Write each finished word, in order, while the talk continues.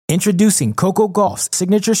Introducing Coco Gauff's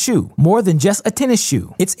signature shoe, more than just a tennis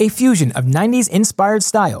shoe. It's a fusion of 90s-inspired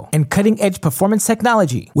style and cutting-edge performance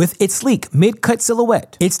technology. With its sleek mid-cut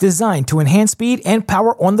silhouette, it's designed to enhance speed and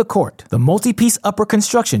power on the court. The multi-piece upper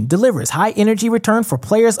construction delivers high-energy return for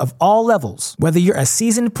players of all levels. Whether you're a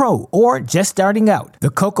seasoned pro or just starting out, the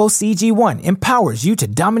Coco CG1 empowers you to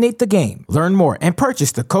dominate the game. Learn more and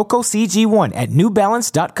purchase the Coco CG1 at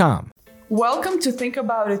newbalance.com. Welcome to Think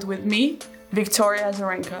About It with me, Victoria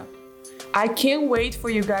Azarenka. I can't wait for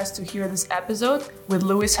you guys to hear this episode with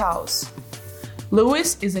Lewis Howes.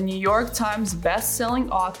 Lewis is a New York Times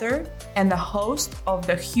best-selling author and the host of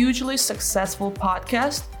the hugely successful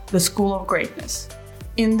podcast, The School of Greatness.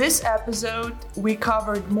 In this episode, we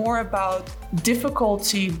covered more about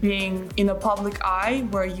difficulty being in a public eye,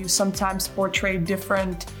 where you sometimes portray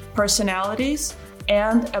different personalities,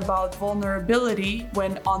 and about vulnerability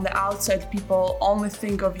when on the outside people only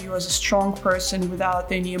think of you as a strong person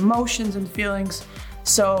without any emotions and feelings.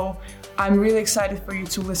 So I'm really excited for you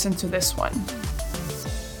to listen to this one.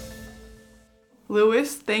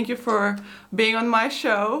 Lewis, thank you for being on my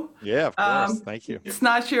show. Yeah, of course. Thank you. It's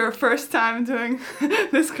not your first time doing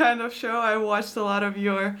this kind of show. I watched a lot of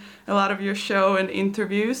your show and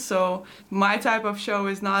interviews. So my type of show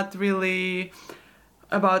is not really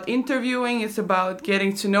about interviewing, it's about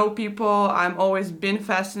getting to know people. I'm always been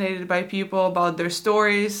fascinated by people, about their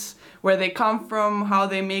stories, where they come from, how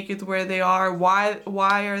they make it where they are, why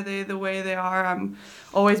are they the way they are. I'm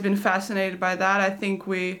always been fascinated by that. I think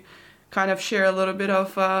we kind of share a little bit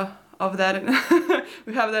of that.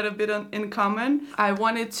 We have that a bit in common. I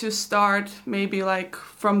wanted to start maybe like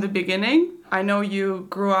from the beginning. I know you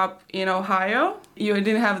grew up in Ohio. You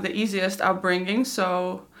didn't have the easiest upbringing,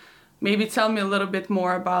 so maybe tell me a little bit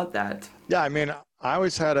more about that. Yeah, I mean, I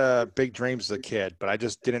always had big dreams as a kid, but I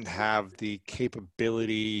just didn't have the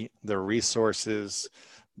capability, the resources,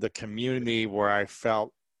 the community where I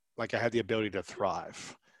felt like I had the ability to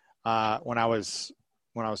thrive. I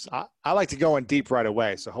like to go in deep right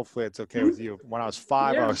away, so hopefully it's okay with you. When I was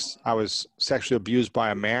 5, yeah. I was sexually abused by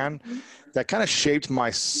a man. That kind of shaped my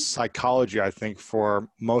psychology, I think, for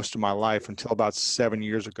most of my life until about 7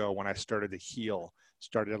 years ago when I started to heal.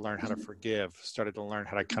 Started to learn how to forgive, started to learn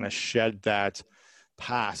how to kind of shed that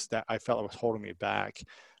past that I felt was holding me back.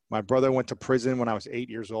 My brother went to prison when I was 8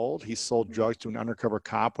 years old. He sold drugs to an undercover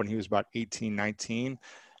cop when he was about 18, 19,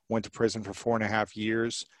 went to prison for 4.5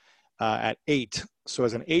 years at 8. So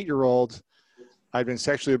as an 8-year-old, I'd been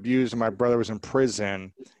sexually abused and my brother was in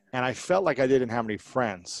prison, and I felt like I didn't have any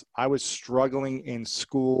friends. I was struggling in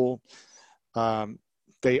school.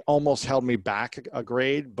 They almost held me back a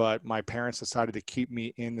grade, but my parents decided to keep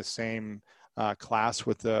me in the same class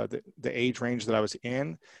with the age range that I was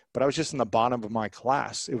in. But I was just in the bottom of my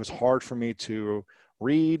class. It was hard for me to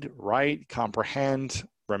read, write, comprehend,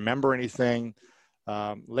 remember anything.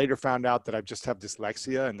 Later found out that I just have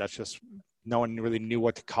dyslexia, and that's just, no one really knew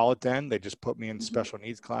what to call it then. They just put me in special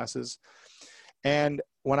needs classes. And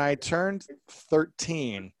when I turned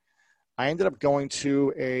 13, I ended up going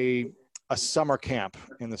to a summer camp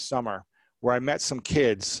in the summer where I met some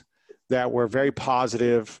kids that were very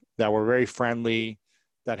positive, that were very friendly,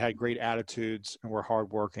 that had great attitudes and were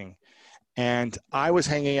hardworking. And I was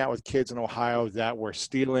hanging out with kids in Ohio that were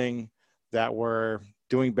stealing, that were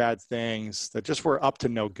doing bad things, that just were up to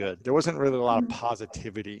no good. There wasn't really a lot of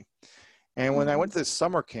positivity. And when I went to this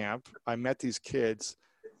summer camp, I met these kids.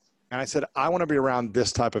 And I said, I want to be around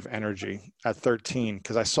this type of energy at 13,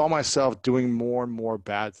 because I saw myself doing more and more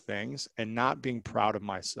bad things and not being proud of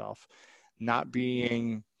myself, not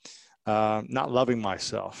loving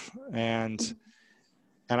myself. And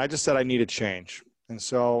I just said I needed change. And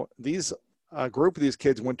so a group of these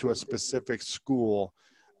kids went to a specific school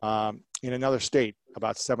in another state,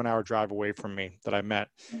 about 7-hour drive away from me, that I met.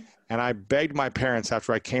 And I begged my parents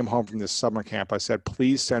after I came home from this summer camp, I said,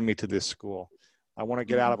 please send me to this school. I want to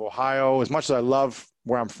get out of Ohio. As much as I love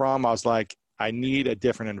where I'm from, I was like, I need a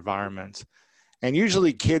different environment. And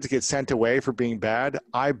usually kids get sent away for being bad.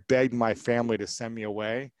 I begged my family to send me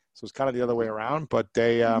away. So it's kind of the other way around, but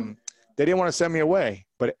they didn't want to send me away.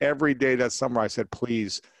 But every day that summer, I said,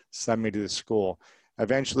 please send me to this school.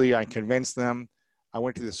 Eventually, I convinced them. I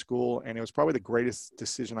went to the school, and it was probably the greatest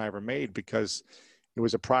decision I ever made, because it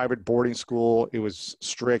was a private boarding school. It was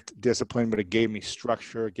strict discipline, but it gave me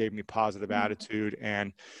structure, it gave me positive attitude,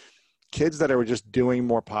 and kids that were just doing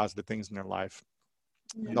more positive things in their life.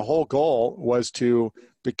 And the whole goal was to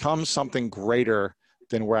become something greater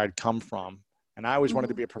than where I'd come from. And I always wanted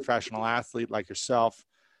to be a professional athlete like yourself,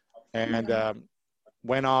 and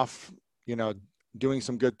went off, doing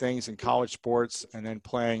some good things in college sports, and then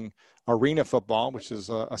playing arena football, which is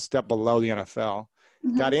a step below the NFL.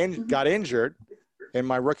 got injured in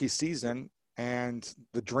my rookie season, and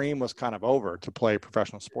the dream was kind of over to play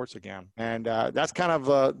professional sports again. And that's kind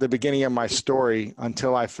of the beginning of my story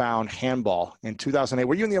until I found handball in 2008.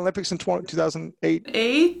 Were you in the Olympics in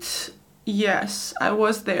 2008? Yes, I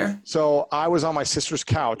was there. So I was on my sister's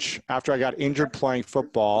couch after I got injured playing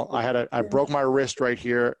football. I broke my wrist right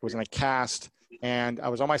here. It was in a cast, and I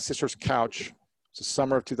was on my sister's couch. It was the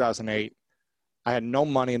summer of 2008. I had no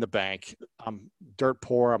money in the bank. I'm dirt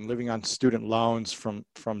poor. I'm living on student loans from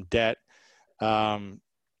debt. And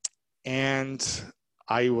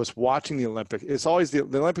I was watching the Olympics. It's always the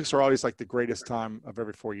Olympics are always like the greatest time of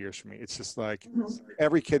every 4 years for me. It's just like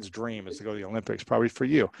every kid's dream is to go to the Olympics, probably for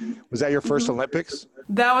you. Was that your first Olympics?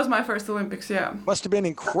 That was my first Olympics, yeah. Must have been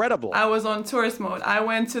incredible. I was on tourist mode. I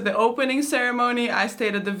went to the opening ceremony. I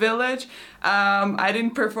stayed at the Village. I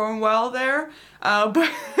didn't perform well there,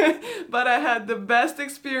 but I had the best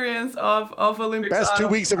experience of Olympics. Best 2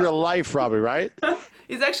 weeks of your life, probably, right?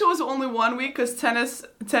 It actually was only 1 week because tennis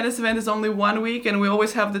event is only 1 week, and we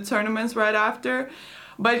always have the tournaments right after.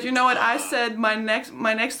 But you know what? I said my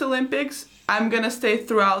next Olympics, I'm gonna stay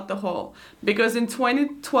throughout the whole, because in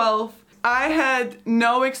 2012 I had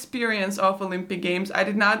no experience of Olympic Games. I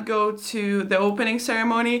did not go to the opening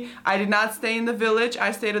ceremony. I did not stay in the Village.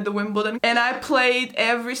 I stayed at the Wimbledon, and I played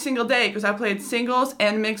every single day because I played singles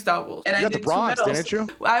and mixed doubles. And you got the bronze, didn't you?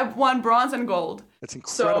 I won bronze and gold. That's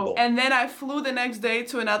incredible. So, and then I flew the next day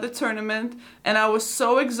to another tournament, and I was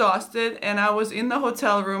so exhausted, and I was in the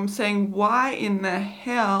hotel room saying, why in the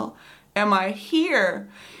hell am I here?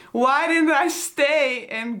 Why didn't I stay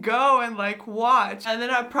and go and like watch? And then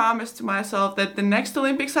I promised to myself that the next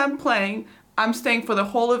Olympics I'm playing, I'm staying for the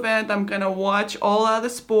whole event. I'm gonna watch all other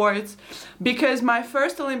sports, because my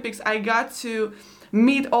first Olympics I got to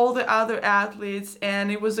meet all the other athletes,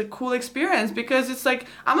 and it was a cool experience, because it's like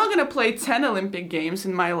I'm not gonna play 10 Olympic Games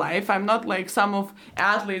in my life. I'm not like some of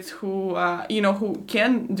athletes who who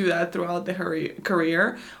can do that throughout the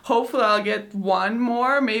career. Hopefully I'll get one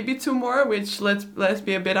more, maybe two more, which let's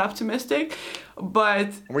be a bit optimistic.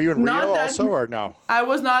 But were you in Rio also, or no? I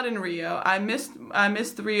was not in Rio. I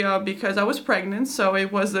missed Rio because I was pregnant, so it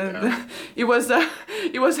was it was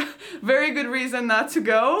a very good reason not to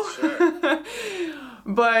go. Sure.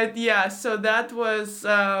 But yeah, so that was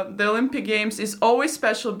the Olympic Games is always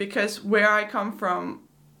special, because where I come from,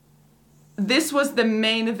 this was the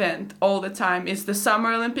main event all the time. It's the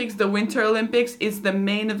Summer Olympics, the Winter Olympics is the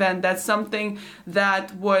main event. That's something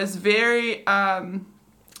that was very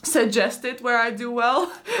suggested where I do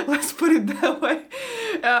well. Let's put it that way.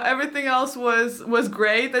 Everything else was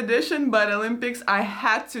great addition, but Olympics I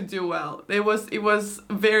had to do well. It was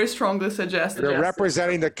very strongly suggested. You're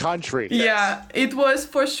representing the country. Yeah, it was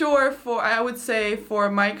for sure. I would say for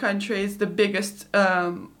my country, it's the biggest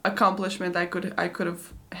accomplishment I could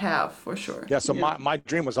have for sure. Yeah, so my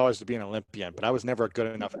dream was always to be an Olympian, but I was never a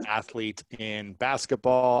good enough athlete in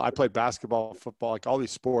basketball. I played basketball, football, like all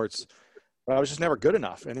these sports. But I was just never good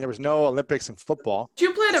enough, and there was no Olympics in football.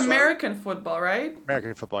 You played American football, right?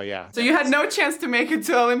 American football, yeah. So you had no chance to make it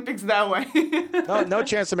to Olympics that way. no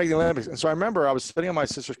chance to make the Olympics. And so I remember I was sitting on my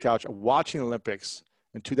sister's couch watching the Olympics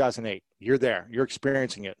in 2008. You're there. You're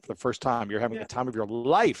experiencing it for the first time. You're having the time of your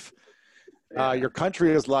life. Your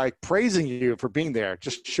country is like praising you for being there,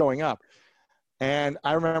 just showing up. And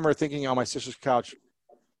I remember thinking on my sister's couch,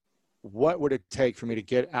 what would it take for me to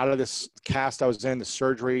get out of this cast I was in, the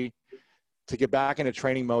surgery, to get back into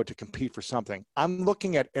training mode to compete for something? I'm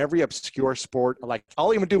looking at every obscure sport. Like,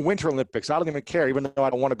 I'll even do Winter Olympics. I don't even care, even though I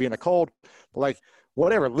don't want to be in the cold. But like,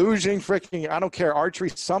 whatever, lugeing, freaking, I don't care, archery,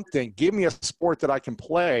 something. Give me a sport that I can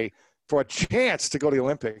play for a chance to go to the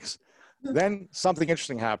Olympics. Then something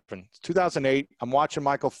interesting happened. 2008, I'm watching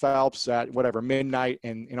Michael Phelps at midnight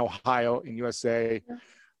in Ohio, in USA,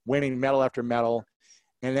 winning medal after medal.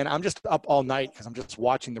 And then I'm just up all night because I'm just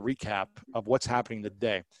watching the recap of what's happening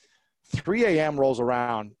today. 3 a.m. rolls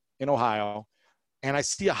around in Ohio, and I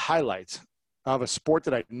see a highlight of a sport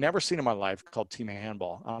that I'd never seen in my life called team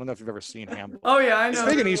handball. I don't know if you've ever seen handball. Oh, yeah, I know. It's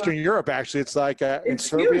big in Eastern Europe, actually. It's like in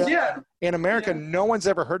Serbia. Huge, yeah. In America, no one's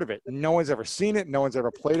ever heard of it. No one's ever seen it. No one's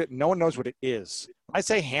ever played it. No one knows what it is. When I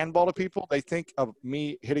say handball to people, they think of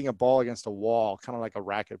me hitting a ball against a wall, kind of like a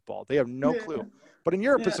racquetball. They have no clue. But in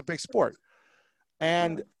Europe, it's a big sport.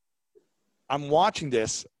 And I'm watching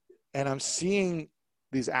this, and I'm seeing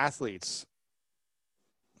these athletes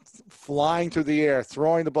flying through the air,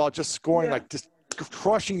 throwing the ball, just scoring, like just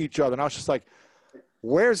crushing each other. And I was just like,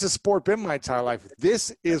 where's this sport been my entire life?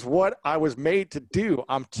 This is what I was made to do.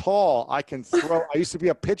 I'm tall. I can throw. I used to be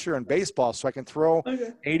a pitcher in baseball, so I can throw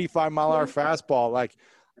 85-mile-an-hour fastball. Like,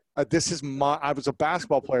 I was a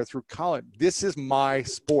basketball player through college. This is my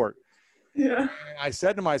sport. Yeah. And I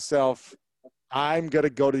said to myself, I'm going to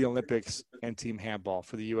go to the Olympics and team handball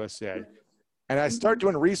for the USA. And I start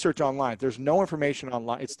doing research online. There's no information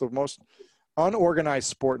online. It's the most unorganized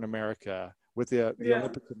sport in America with the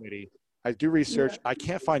Olympic Committee. I do research. I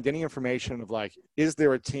can't find any information of like, is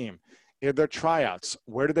there a team? Are there tryouts?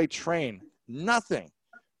 Where do they train? Nothing.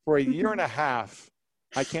 For a year and a half,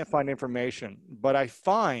 I can't find information. But I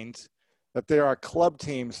find that there are club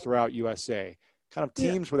teams throughout USA, kind of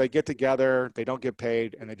teams where they get together, they don't get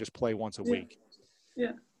paid, and they just play once a week.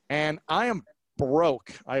 Yeah. And I am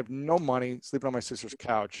broke. I have no money, sleeping on my sister's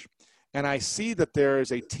couch. And I see that there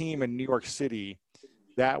is a team in New York City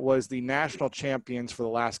that was the national champions for the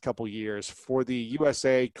last couple years for the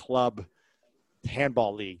USA Club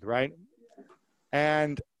Handball League, right?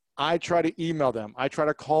 And I try to email them. I try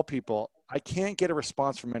to call people. I can't get a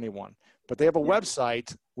response from anyone. But they have a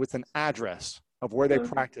website with an address of where they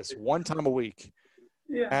practice one time a week.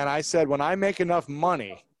 Yeah. And I said, when I make enough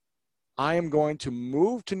money, I am going to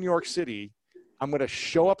move to New York City. I'm going to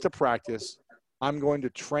show up to practice. I'm going to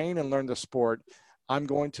train and learn the sport. I'm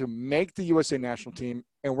going to make the USA national team,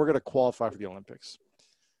 and we're going to qualify for the Olympics.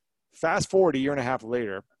 Fast forward a year and a half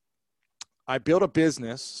later, I built a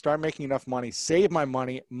business, started making enough money, saved my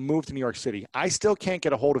money, moved to New York City. I still can't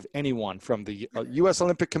get a hold of anyone from the U.S.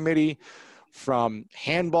 Olympic Committee, from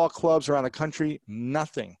handball clubs around the country,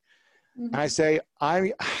 nothing. And I say,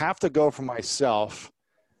 I have to go for myself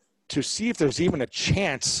to see if there's even a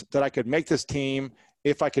chance that I could make this team,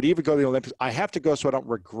 if I could even go to the Olympics. I have to go so I don't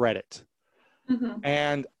regret it.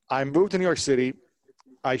 And I moved to New York City.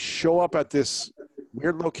 I show up at this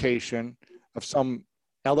weird location of some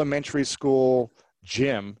elementary school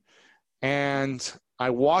gym, and I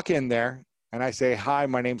walk in there and I say, hi,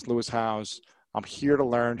 my name's Lewis Howes. I'm here to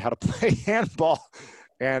learn how to play handball,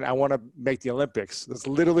 and I want to make the Olympics. That's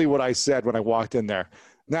literally what I said when I walked in there.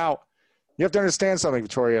 Now, you have to understand something,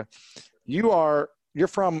 Victoria. You're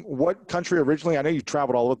from what country originally? I know you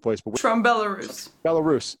traveled all over the place, but from Belarus.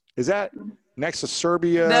 Belarus. Is that next to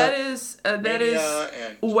Serbia? That is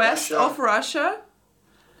west of Russia,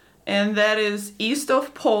 and that is east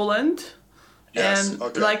of Poland, and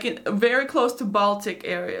very close to Baltic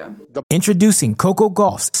area. Introducing Coco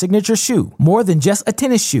Golf's signature shoe, more than just a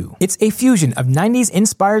tennis shoe. It's a fusion of 90s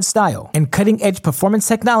inspired style and cutting-edge performance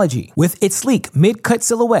technology. With its sleek mid-cut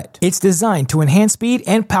silhouette, it's designed to enhance speed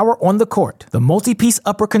and power on the court. The multi-piece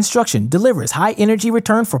upper construction delivers high energy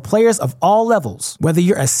return for players of all levels. Whether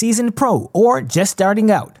you're a seasoned pro or just starting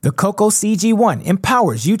out, the Coco CG1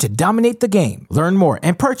 empowers you to dominate the game. Learn more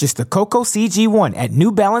and purchase the Coco CG1 at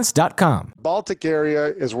newbalance.com. Baltic area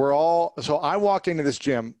is where so I walk into this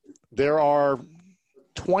gym. There are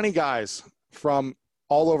 20 guys from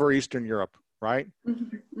all over Eastern Europe, right?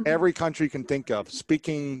 Every country you can think of,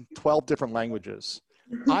 speaking 12 different languages.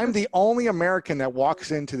 I'm the only American that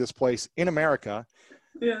walks into this place in America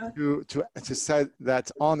to say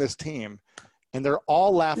that's on this team. And they're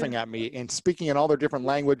all laughing at me and speaking in all their different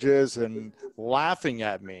languages and laughing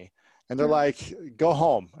at me. And they're like, go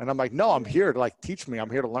home. And I'm like, no, I'm here to teach me.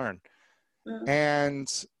 I'm here to learn.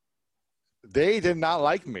 And they did not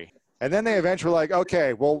like me. And then they eventually were like,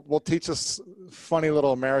 okay, we'll teach us funny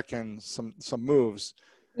little Americans some moves.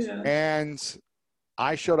 And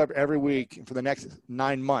I showed up every week for the next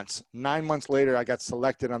 9 months. 9 months later, I got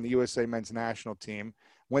selected on the USA men's national team,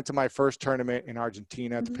 went to my first tournament in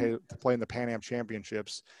Argentina to play in the Pan Am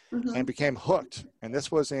Championships, and became hooked. And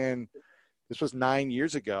this was 9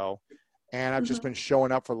 years ago. And I've just been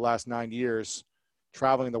showing up for the last 9 years,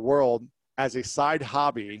 traveling the world as a side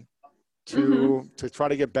hobby to try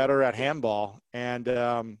to get better at handball. And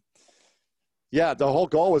the whole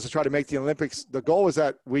goal was to try to make the Olympics. The goal was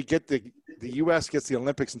that we get the U.S. gets the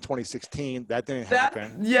Olympics in 2016. That didn't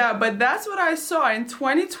happen. Yeah, but that's what I saw in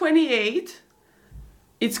 2028.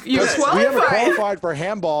 You're qualified. We haven't qualified for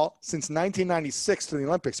handball since 1996 to the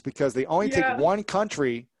Olympics because they only take one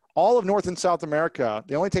country. All of North and South America,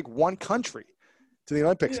 they only take one country to the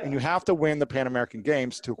Olympics, and you have to win the Pan American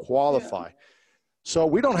Games to qualify. So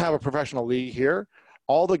we don't have a professional league here.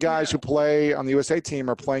 All the guys who play on the USA team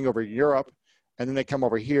are playing over Europe, and then they come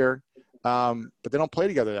over here, but they don't play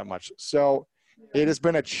together that much. So it has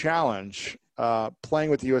been a challenge playing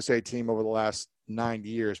with the USA team over the last 9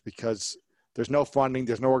 years because there's no funding,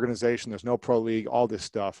 there's no organization, there's no pro league, all this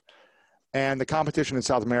stuff. And the competition in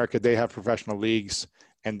South America, they have professional leagues,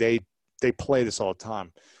 and they play this all the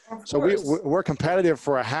time. So we're competitive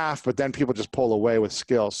for a half, but then people just pull away with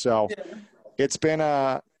skill. So it's been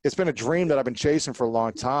a dream that I've been chasing for a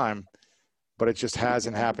long time, but it just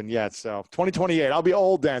hasn't happened yet. So 2028, I'll be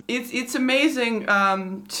old then. It's amazing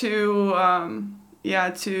to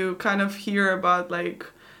kind of hear about like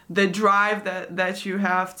the drive that you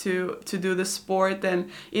have to do the sport,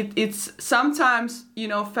 and it's sometimes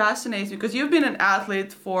fascinates me because you've been an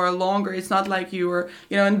athlete for longer. It's not like you were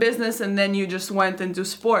in business and then you just went into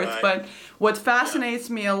sports. Right. But what fascinates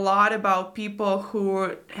me a lot about people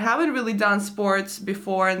who haven't really done sports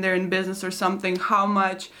before and they're in business or something, how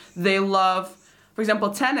much they love, for example,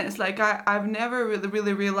 tennis. Like I've never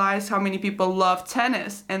really realized how many people love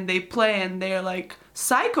tennis and they play and they're like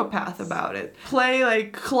psychopath about it. Play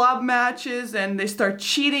like club matches and they start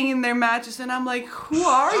cheating in their matches, and I'm like, who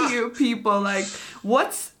are you people? Like,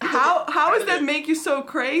 how does that make you so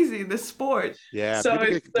crazy, the sport? Yeah, So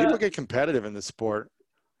people get competitive in the sport.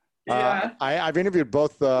 Yeah. I've interviewed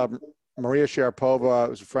both Maria Sharapova,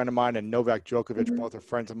 who's a friend of mine, and Novak Djokovic, Mm-hmm. both are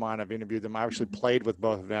friends of mine. I've interviewed them. I actually played with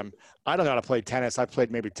both of them. I don't know how to play tennis. I played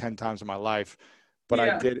maybe 10 times in my life, but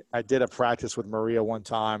Yeah. I did a practice with Maria one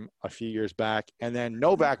time a few years back. And then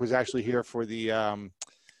Novak was actually here for the,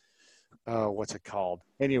 what's it called?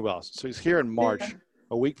 Indian Wells. So he's here in March,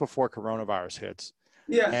 a week before coronavirus hits.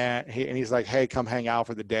 Yeah. And he's like, hey, come hang out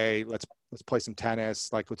for the day. Let's play some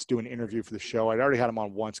tennis. Like, let's do an interview for the show. I'd already had him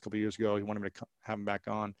on once a couple of years ago. He wanted me to have him back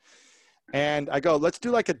on. And I go, let's do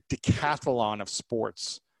like a decathlon of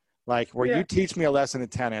sports, like where you teach me a lesson in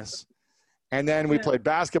tennis. And then we played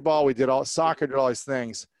basketball. We did soccer, did all these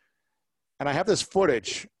things. And I have this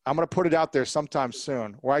footage. I'm going to put it out there sometime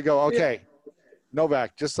soon where I go, okay,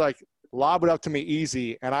 Novak, just like lob it up to me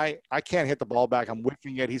easy. And I can't hit the ball back. I'm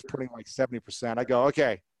whiffing it. He's putting like 70%. I go,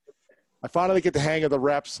 okay. I finally get the hang of the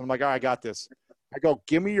reps. I'm like, all right, I got this. I go,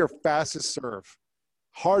 give me your fastest serve.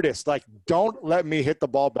 Hardest, like don't let me hit the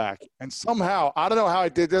ball back. And somehow, I don't know how I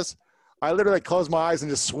did this. I literally closed my eyes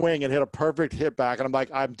and just swing and hit a perfect hit back. And I'm like,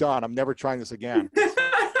 I'm done. I'm never trying this again.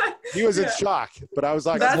 He was in shock, but I was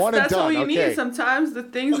like, one and that's done. all you Okay. need sometimes. The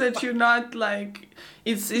things that you're not like,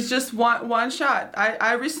 it's just one shot.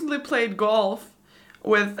 I recently played golf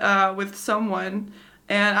with someone,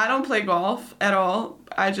 and I don't play golf at all.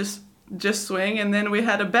 I just swing, and then we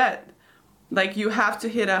had a bet. Like you have to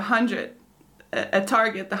hit 100. A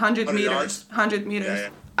target, 100 meters, yards? 100 meters. Yeah.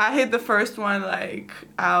 I hit the first one like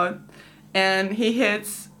out, and he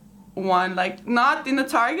hits one like not in the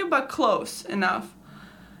target but close enough.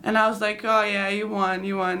 And I was like, oh yeah, you won.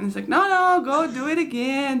 He's like, no, go do it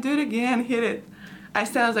again, hit it. I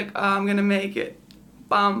was like, oh, I'm gonna make it.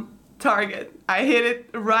 Bum, target. I hit it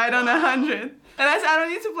right on 100. And I said, I don't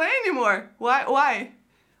need to play anymore. Why?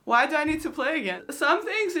 Why do I need to play again? Some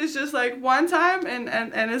things is just like one time and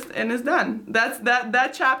it's done.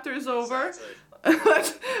 That chapter is over.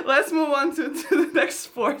 Let's move on to the next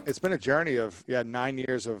sport. It's been a journey of 9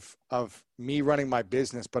 years of me running my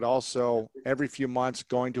business, but also every few months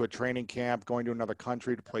going to a training camp, going to another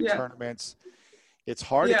country to play tournaments. It's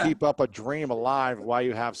hard to keep up a dream alive while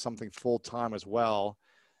you have something full time as well.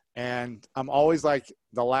 And I'm always like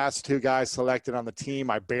the last two guys selected on the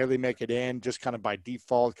team. I barely make it in just kind of by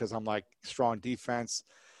default because I'm like strong defense.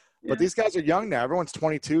 But these guys are young now. Everyone's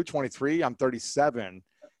 22, 23. I'm 37.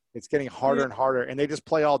 It's getting harder and harder, and they just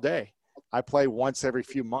play all day. I play once every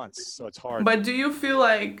few months, so it's hard. But do you feel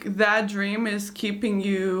like that dream is keeping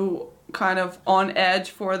you kind of on edge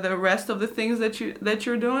for the rest of the things that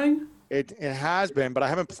you're doing? It has been, but I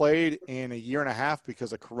haven't played in a year and a half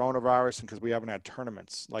because of coronavirus and because we haven't had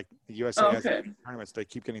tournaments. Like the USA has tournaments, they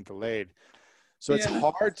keep getting delayed. So it's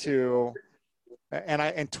hard to,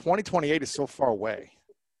 and 2028 is so far away.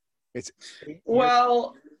 It's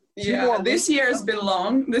this year has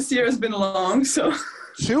been long. So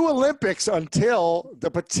 2 Olympics until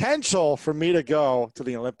the potential for me to go to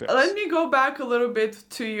the Olympics. Let me go back a little bit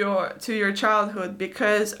to your childhood,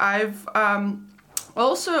 because I've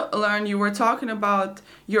also learned you were talking about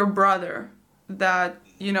your brother, that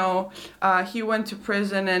he went to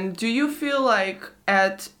prison. And do you feel like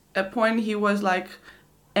at a point he was like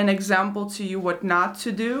an example to you what not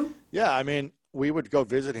to do? Yeah, I mean, we would go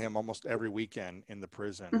visit him almost every weekend in the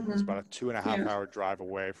prison. It's about a 2.5-hour drive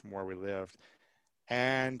away from where we lived.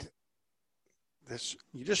 And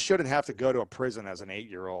you just shouldn't have to go to a prison as an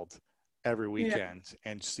 8-year-old every weekend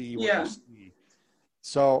and see what you see.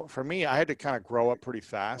 So for me, I had to kind of grow up pretty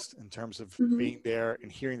fast in terms of being there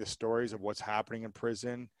and hearing the stories of what's happening in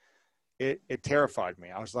prison. It terrified me.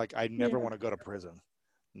 I was like, I never want to go to prison.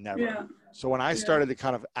 Never. Yeah. So when I started to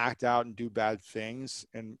kind of act out and do bad things,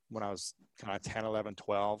 and when I was kind of 10, 11,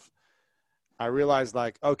 12, I realized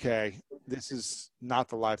like, okay, this is not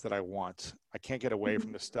the life that I want. I can't get away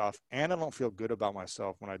from this stuff. And I don't feel good about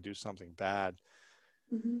myself when I do something bad.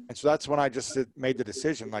 And so that's when I just made the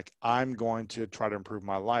decision, like, I'm going to try to improve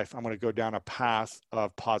my life. I'm going to go down a path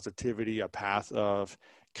of positivity, a path of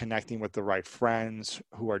connecting with the right friends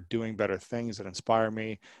who are doing better things that inspire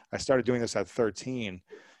me. I started doing this at 13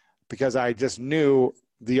 because I just knew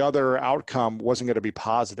the other outcome wasn't going to be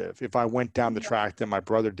positive. If I went down the track that my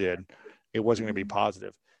brother did, it wasn't going to be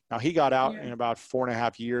positive. Now, he got out in about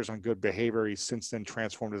 4.5 years on good behavior. He's since then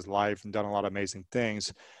transformed his life and done a lot of amazing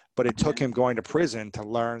things. But it took him going to prison to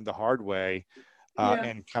learn the hard way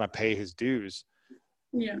and kind of pay his dues.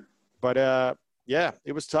 Yeah. But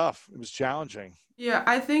it was tough. It was challenging. Yeah,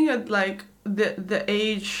 I think at like the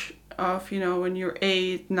age of, when you're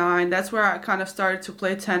 8, 9, that's where I kind of started to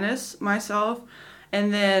play tennis myself.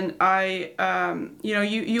 And then I,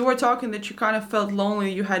 you were talking that you kind of felt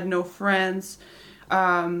lonely. You had no friends.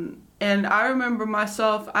 And I remember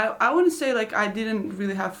myself, I wouldn't say like I didn't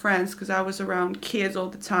really have friends because I was around kids all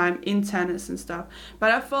the time in tennis and stuff. But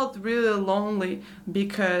I felt really lonely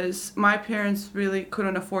because my parents really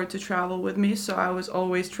couldn't afford to travel with me. So I was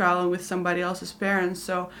always traveling with somebody else's parents.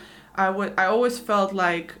 So I always felt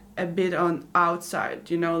like a bit on outside,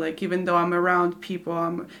 like even though I'm around people,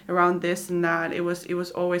 I'm around this and that, it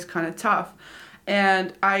was always kind of tough.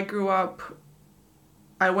 And I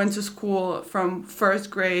went to school from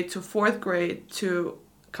 1st grade to 4th grade to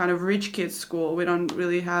kind of rich kids school. We didn't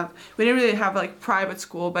really have like private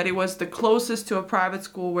school, but it was the closest to a private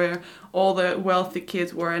school where all the wealthy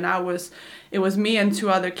kids were. And it was me and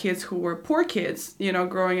 2 other kids who were poor kids,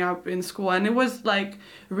 growing up in school. And it was like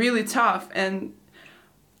really tough. And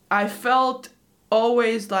I felt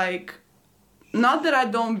always like, not that I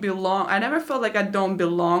don't belong. I never felt like I don't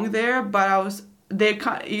belong there, but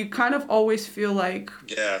you kind of always feel like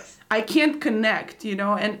I can't connect,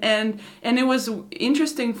 and it was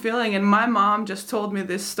interesting feeling. And my mom just told me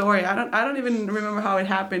this story. I don't even remember how it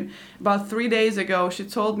happened. About 3 days ago, she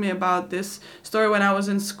told me about this story when I was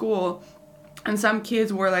in school, and some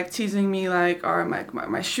kids were like teasing me, like, or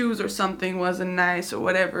my shoes or something wasn't nice or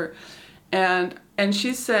whatever, and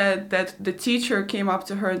she said that the teacher came up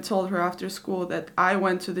to her and told her after school that I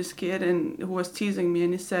went to this kid who was teasing me,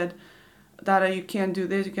 and he said, Dada, you can't do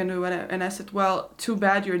this, you can't do whatever. And I said, well, too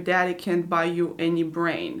bad your daddy can't buy you any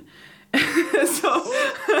brain. so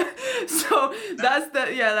that's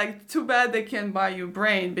like, too bad they can't buy you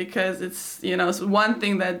brain, because it's, it's one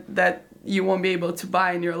thing that you won't be able to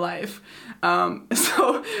buy in your life.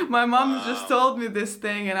 So my mom just told me this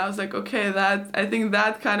thing, and I was like, okay, I think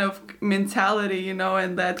that kind of mentality,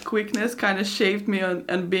 and that quickness kind of shaped me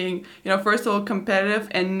on being, first of all, competitive,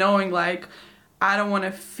 and knowing like, I don't want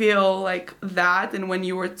to feel like that. And when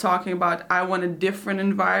you were talking about, I want a different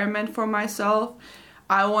environment for myself,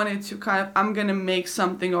 I wanted to I'm going to make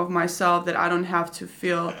something of myself that I don't have to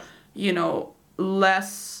feel,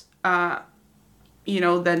 less,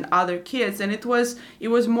 than other kids. And it was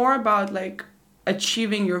more about like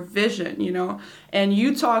achieving your vision, and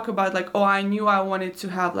you talk about like, oh, I knew I wanted to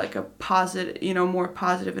have like a positive, more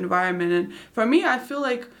positive environment. And for me, I feel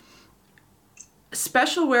like,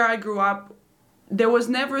 especially where I grew up, there was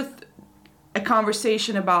never a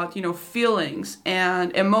conversation about, feelings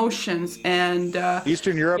and emotions and...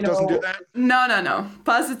 Eastern Europe doesn't do that? No.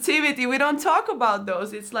 Positivity, we don't talk about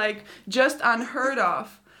those. It's like just unheard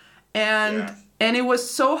of. And it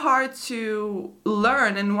was so hard to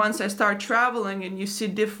learn. And once I start traveling and you see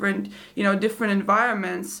different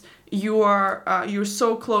environments, you're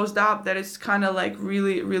so closed up that it's kind of like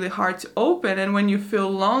really, really hard to open. And when you feel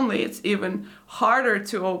lonely, it's even harder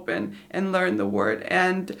to open and learn the word.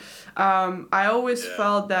 And I always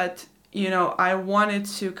felt that, I wanted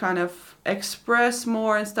to kind of express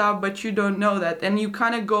more and stuff, but you don't know that. And you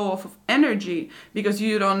kind of go off of energy because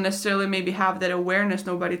you don't necessarily maybe have that awareness.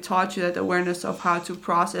 Nobody taught you that awareness of how to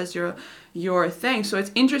process your thing. So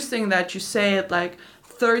it's interesting that you say at like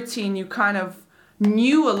 13, you kind of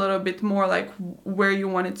knew a little bit more like where you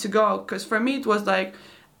wanted to go, because for me it was like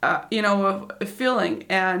a feeling.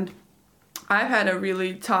 And I've had a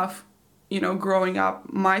really tough growing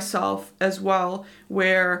up myself as well,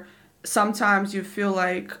 where sometimes you feel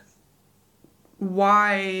like,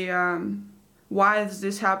 why is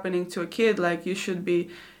this happening to a kid? Like, you should be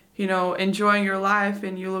enjoying your life,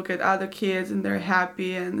 and you look at other kids and they're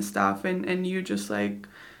happy and stuff, and you just like,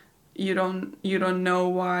 you don't know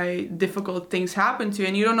why difficult things happen to you,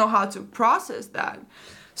 and you don't know how to process that.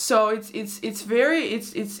 So it's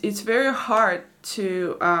very hard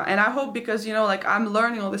to and I hope, because like I'm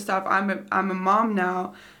learning all this stuff, I'm a mom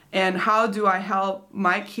now, and how do I help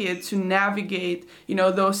my kid to navigate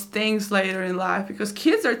those things later in life, because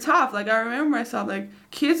kids are tough. Like, I remember myself, like,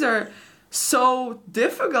 kids are so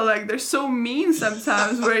difficult, like they're so mean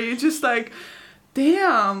sometimes, where you just like,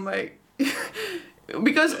 Damn, like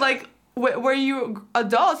because like where you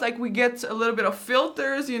adults, like we get a little bit of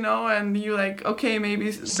filters, you know, and you like, okay,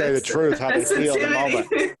 maybe Say the truth, how they feel in the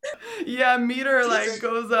moment. Yeah, meter like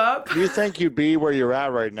goes up. Do you think you'd be where you're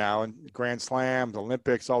at right now in Grand Slams,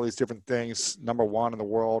 Olympics, all these different things, number one in the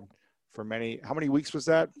world for how many weeks was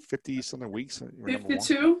that? 50 something weeks?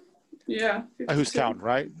 52. Yeah. 52. Who's counting,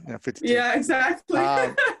 right? 52. Yeah, exactly.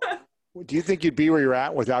 Do you think you'd be where you're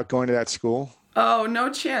at without going to that school? Oh, no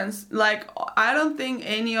chance. Like, I don't think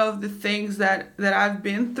any of the things that I've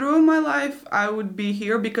been through in my life, I would be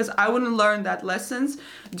here because I wouldn't learn that lessons.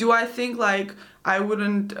 Do I think like I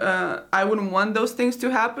wouldn't want those things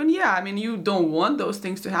to happen? Yeah, I mean, you don't want those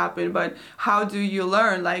things to happen, but how do you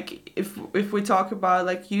learn? Like, if we talk about,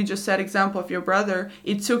 like you just said, example of your brother,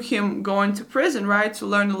 it took him going to prison, right, to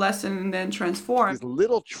learn the lesson and then transform. These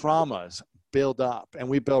little traumas build up, and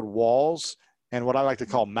we build walls and what I like to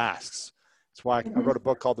call masks. That's why I wrote a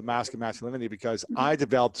book called The Mask of Masculinity, because I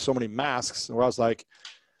developed so many masks where I was like,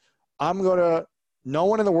 no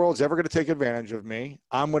one in the world is ever going to take advantage of me.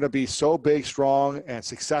 I'm going to be so big, strong, and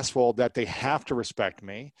successful that they have to respect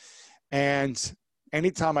me. And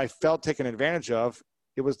anytime I felt taken advantage of,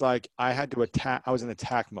 it was like I had to attack. I was in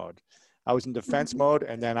attack mode. I was in defense mode,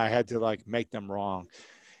 and then I had to like make them wrong.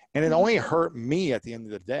 And it only hurt me at the end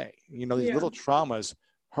of the day. You know, these little traumas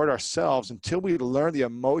hurt ourselves until we learn the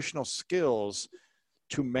emotional skills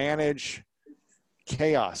to manage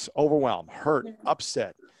chaos, overwhelm, hurt,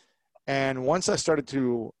 upset. And once I started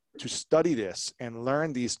to study this and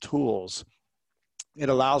learn these tools, it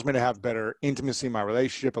allows me to have better intimacy in my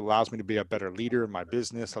relationship, allows me to be a better leader in my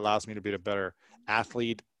business, allows me to be a better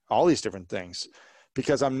athlete, all these different things,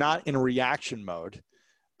 because I'm not in reaction mode.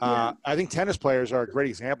 I think tennis players are a great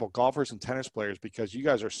example, golfers and tennis players, because you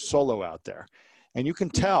guys are solo out there. And you can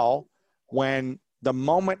tell when the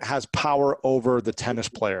moment has power over the tennis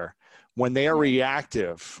player, when they are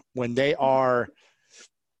reactive, when they are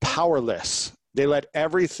powerless, they let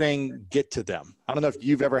everything get to them. I don't know if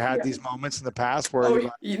you've ever had these moments in the past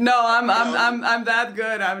where no, I'm that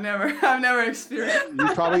good. I've never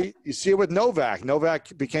experienced. You see it with Novak.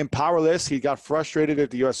 Novak became powerless. He got frustrated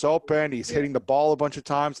at the U.S. Open. He's hitting the ball a bunch of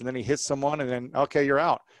times, and then he hits someone, and then okay, you're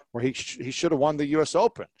out. Where he should have won the U.S.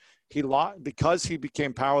 Open. He lost because he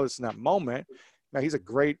became powerless in that moment. Now he's a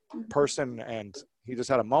great person and he just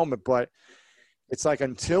had a moment, but it's like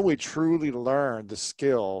until we truly learn the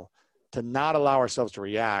skill to not allow ourselves to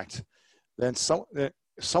react, then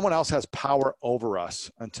someone else has power over us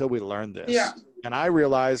until we learn this. Yeah. And I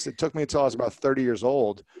realized it took me until I was about 30 years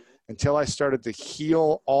old until I started to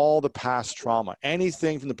heal all the past trauma,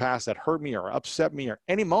 anything from the past that hurt me or upset me or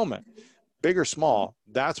any moment, big or small.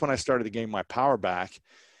 That's when I started to gain my power back.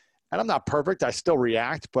 And I'm not perfect. I still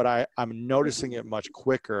react, but I'm noticing it much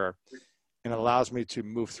quicker, and it allows me to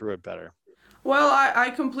move through it better. Well, I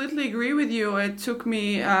completely agree with you. It took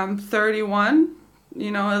me 31,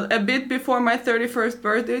 you know, a bit before my 31st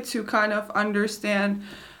birthday to kind of understand,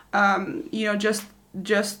 you know,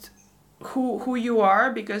 just who you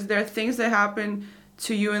are, because there are things that happen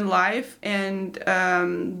to you in life, and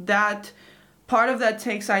that part of that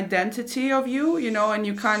takes identity of you, you know, and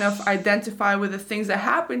you kind of identify with the things that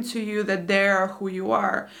happen to you, that they are who you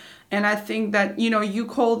are. And I think that, you know, you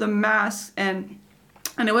call them masks, and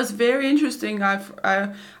it was very interesting.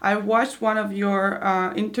 I watched one of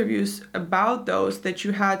your interviews about those, that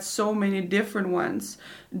you had so many different ones,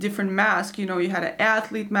 different masks. You know, you had an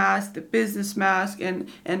athlete mask, the business mask,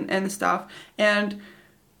 and stuff. And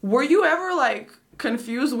were you ever like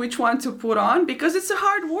confused which one to put on? Because it's a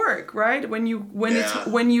hard work, right? When you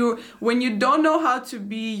don't know how to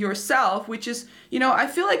be yourself, which is, you know, I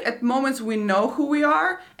feel like at moments we know who we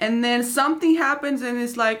are, and then something happens and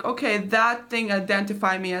it's like, okay, that thing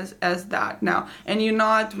identify me as that now, and you're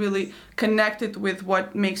not really connected with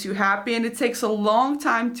what makes you happy. And it takes a long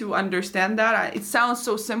time to understand that. It sounds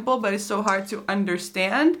so simple, but it's so hard to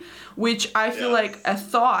understand, which I feel like a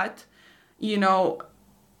thought, you know,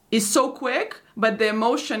 is so quick, but the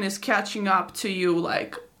emotion is catching up to you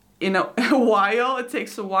like in a while. It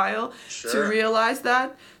takes a while to realize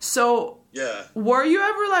that. So were you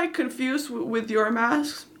ever like confused with your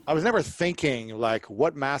masks? I was never thinking like,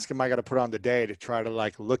 what mask am I going to put on today to try to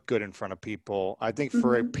like look good in front of people? I think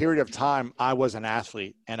for a period of time, I was an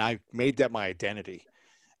athlete and I made that my identity.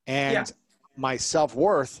 And my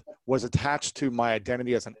self-worth was attached to my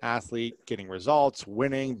identity as an athlete, getting results,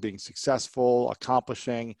 winning, being successful,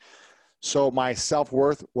 accomplishing. So my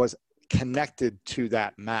self-worth was connected to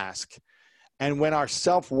that mask. And when our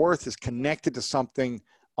self-worth is connected to something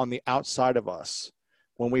on the outside of us,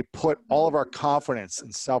 when we put all of our confidence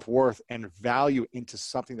and self-worth and value into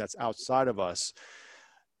something that's outside of us,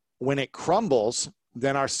 when it crumbles,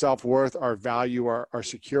 then our self-worth, our value, our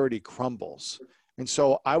security crumbles. And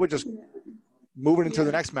so I would just move it into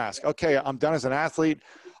the next mask. Okay, I'm done as an athlete.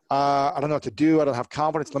 I don't know what to do. I don't have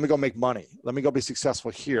confidence. Let me go make money. Let me go be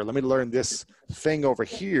successful here. Let me learn this thing over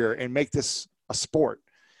here and make this a sport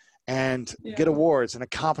and get awards and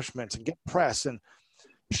accomplishments and get press and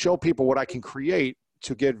show people what I can create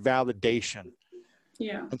to get validation.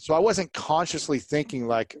 Yeah. And so I wasn't consciously thinking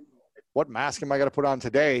like, what mask am I going to put on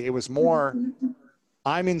today? It was more,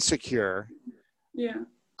 I'm insecure. Yeah.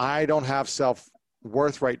 I don't have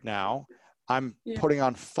self-worth right now. I'm putting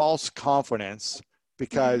on false confidence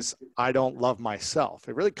because I don't love myself.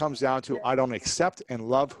 It really comes down to I don't accept and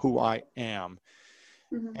love who I am.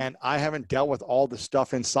 And I haven't dealt with all the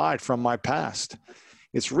stuff inside from my past.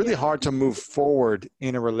 It's really hard to move forward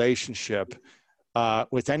in a relationship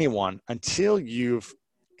with anyone until you've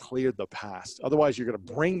cleared the past. Otherwise, you're going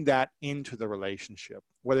to bring that into the relationship,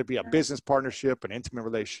 whether it be a business partnership, an intimate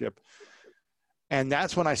relationship. And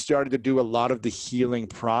that's when I started to do a lot of the healing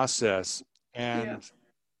process. And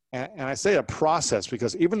I say a process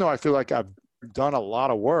because even though I feel like I've done a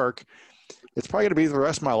lot of work, it's probably going to be the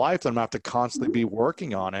rest of my life that I'm going to have to constantly be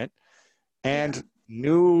working on it. And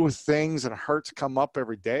new things and hurts come up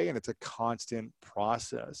every day, and it's a constant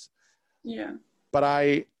process. Yeah.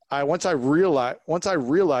 But once I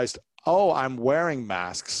realized, oh, I'm wearing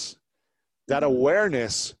masks, that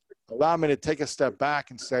awareness allowed me to take a step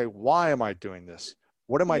back and say, why am I doing this?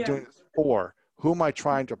 What am I doing this for? Who am I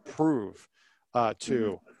trying to prove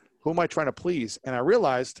to? Who am I trying to please? And I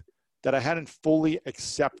realized that I hadn't fully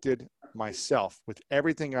accepted myself with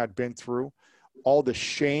everything I'd been through, all the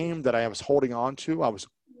shame that I was holding on to. I was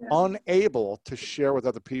unable to share with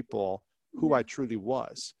other people who I truly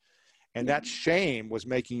was. And that shame was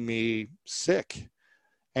making me sick.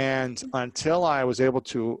 And until I was able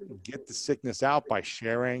to get the sickness out by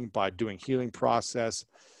sharing, by doing healing process,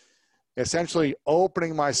 essentially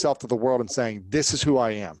opening myself to the world and saying, this is who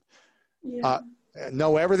I am.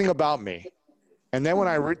 Know everything about me. And then when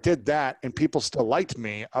I did that and people still liked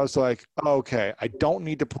me, I was like, oh, okay, I don't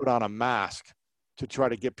need to put on a mask to try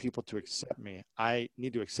to get people to accept me. I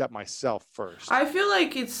need to accept myself first. I feel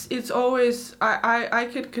like it's always, I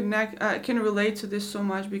could connect, I can relate to this so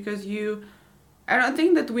much because I don't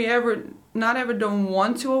think that we not ever don't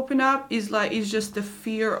want to open up. It's just the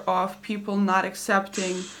fear of people not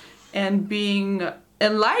accepting and being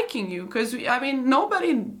and liking you, because I mean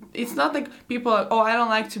nobody, it's not like people are, oh, I don't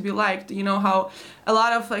like to be liked. You know how a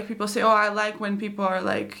lot of like people say, oh, I like when people are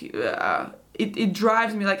like it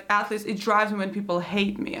drives me, like athletes, it drives me when people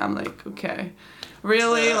hate me. I'm like, okay,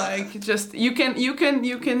 really? Like just you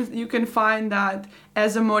can find that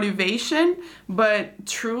as a motivation, but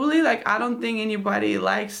truly, like, I don't think anybody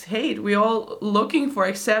likes hate. We all looking for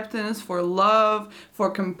acceptance, for love,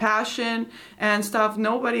 for compassion and stuff.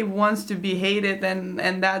 Nobody wants to be hated,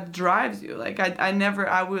 and that drives you. Like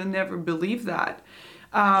I will never believe that.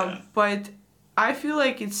 But I feel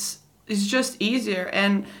like it's just easier,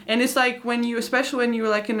 and it's like especially when you're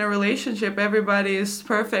like in a relationship, everybody is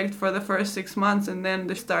perfect for the first 6 months, and then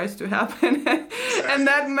this starts to happen and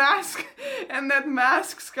that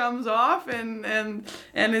mask comes off, and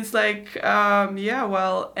it's like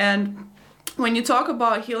and when you talk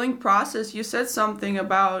about healing process, you said something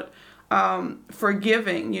about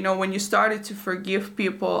forgiving, you know, when you started to forgive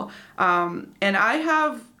people, and I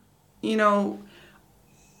have, you know,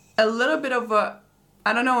 a little bit of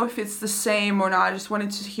I don't know if it's the same or not. I just wanted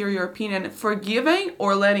to hear your opinion. Forgiving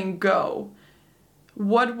or letting go?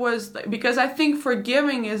 Because I think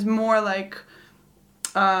forgiving is more like,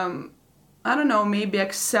 I don't know, maybe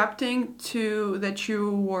accepting that you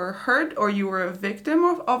were hurt or you were a victim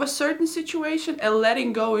of a certain situation, and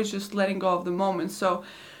letting go is just letting go of the moment. So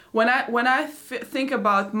when I think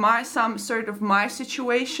about my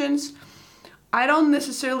situations, I don't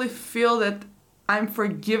necessarily feel that I'm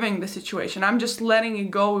forgiving the situation. I'm just letting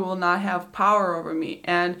it go. It will not have power over me.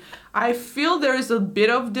 And I feel there is a bit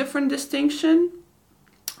of different distinction,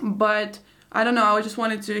 but I don't know. I just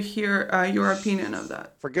wanted to hear your opinion of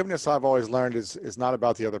that. Forgiveness, I've always learned, is not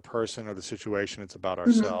about the other person or the situation. It's about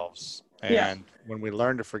ourselves. And when we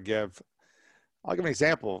learn to forgive, I'll give an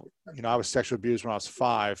example. You know, I was sexually abused when I was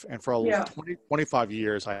 5. And for 25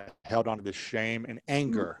 years, I held on to this shame and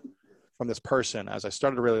anger from this person. As I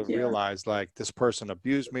started to really realize, like, this person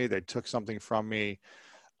abused me, they took something from me.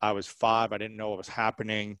 I was 5, I didn't know what was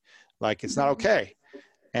happening. Like, it's not okay.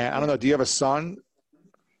 And I don't know, do you have a son?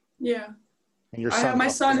 Yeah. And your my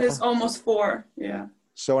son is almost 4. Yeah.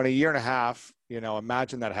 So in a year and a half,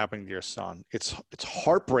 imagine that happening to your son. It's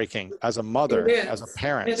heartbreaking as a mother, as a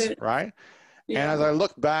parent, right? Yeah. And as I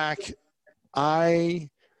look back,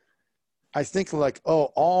 I think like, a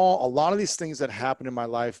lot of these things that happened in my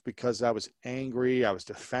life because I was angry, I was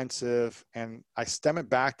defensive, and I stem it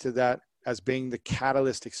back to that as being the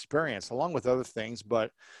catalyst experience, along with other things.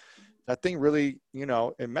 But that thing really,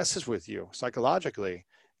 it messes with you psychologically,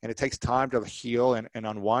 and it takes time to heal and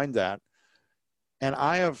unwind that. And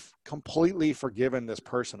I have completely forgiven this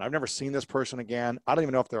person. I've never seen this person again. I don't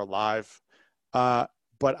even know if they're alive.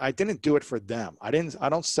 But I didn't do it for them. I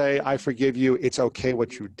don't say, I forgive you, it's okay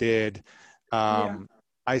what you did.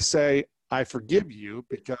 I say, I forgive you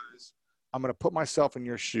because I'm going to put myself in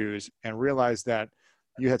your shoes and realize that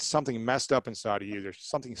you had something messed up inside of you. There's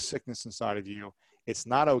something sickness inside of you. It's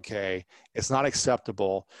not okay. It's not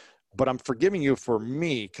acceptable. But I'm forgiving you for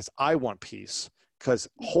me because I want peace. Because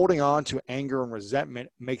holding on to anger and resentment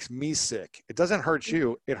makes me sick. It doesn't hurt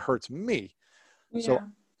you. It hurts me. Yeah. So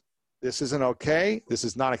this isn't okay. This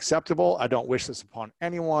is not acceptable. I don't wish this upon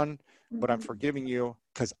anyone, but I'm forgiving you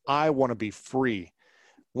because I want to be free.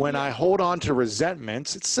 When I hold on to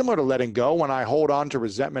resentments, it's similar to letting go. When I hold on to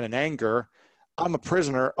resentment and anger, I'm a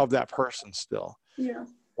prisoner of that person still. Yeah.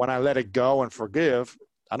 When I let it go and forgive,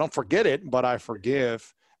 I don't forget it, but I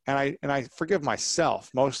forgive. And I forgive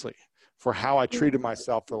myself mostly for how I treated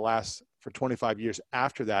myself for 25 years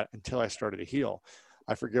after that until I started to heal.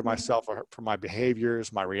 I forgive myself for my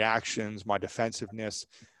behaviors, my reactions, my defensiveness.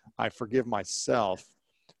 I forgive myself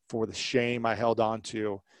for the shame I held on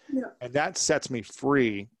to. Yeah. And that sets me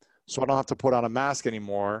free so I don't have to put on a mask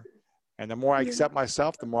anymore. And the more I accept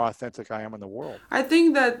myself, the more authentic I am in the world. I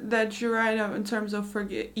think that you're right in terms of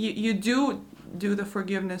you do the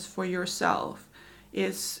forgiveness for yourself.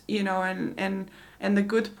 Is, and the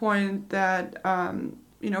good point that,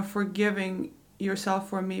 forgiving yourself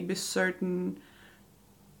for maybe certain,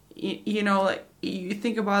 like you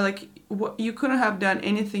think about like what you couldn't have done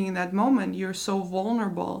anything in that moment. You're so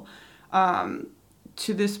vulnerable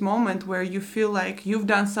to this moment where you feel like you've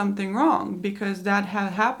done something wrong because that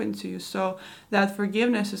had happened to you. So that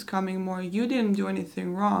forgiveness is coming more. You didn't do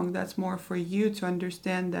anything wrong. That's more for you to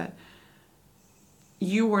understand that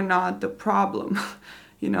you were not the problem,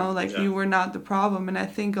 you were not the problem. And I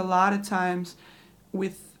think a lot of times we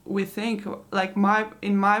think like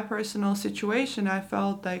in my personal situation, I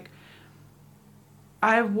felt like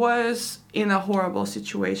I was in a horrible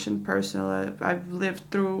situation personally. I've lived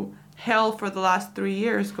through hell for the last 3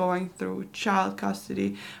 years, going through child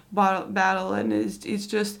custody battle, and it's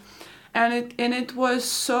just, and it was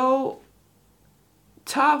so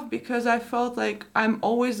tough because I felt like I'm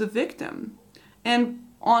always a victim. And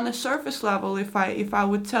on a surface level, if I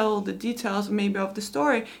would tell the details maybe of the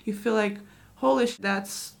story, you feel like, holy shit,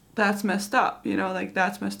 that's messed up,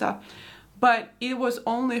 that's messed up. But it was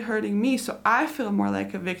only hurting me, so I feel more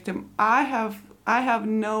like a victim. I have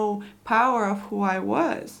no power of who I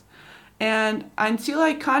was. And until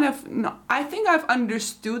I I think I've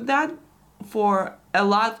understood that for a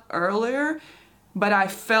lot earlier, but I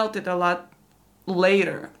felt it a lot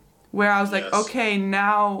later, where I was like, okay,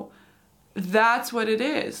 now that's what it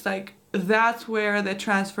is. Like, that's where the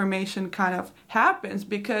transformation kind of happens,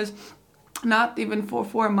 because not even for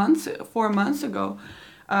 4 months ago,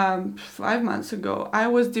 5 months ago, I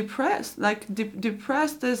was depressed. Like,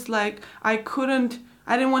 depressed is like, I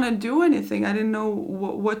didn't want to do anything. I didn't know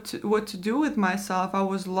what to do with myself. I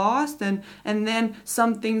was lost, and then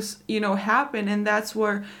some things, happen, and that's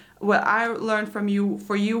where what I learned from you.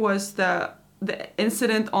 For you was the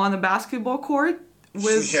incident on the basketball court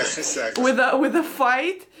with exactly. with a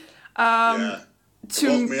fight.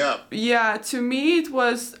 Woke me up. Yeah, to me it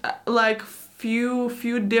was like few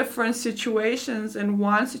different situations, and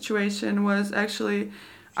one situation was actually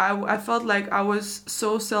I felt like I was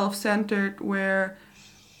so self-centered, where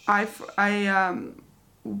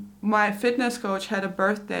my fitness coach had a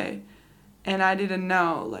birthday, and I didn't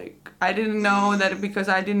know. Like, I didn't know that because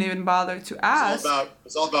I didn't even bother to ask.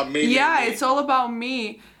 It's all about me. Yeah, it's all about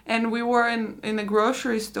me. And we were in the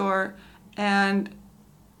grocery store, and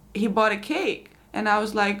he bought a cake. And I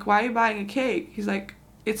was like, why are you buying a cake? He's like,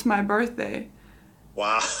 it's my birthday.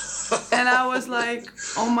 Wow. And I was like,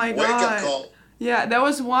 oh my God. Wake up call. Yeah, that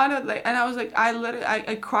was one of and I was like,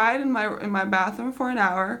 I cried in my bathroom for an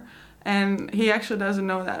hour. And he actually doesn't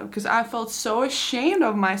know that, because I felt so ashamed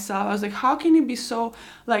of myself. I was like, how can you be so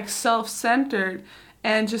like self-centered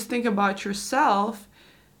and just think about yourself,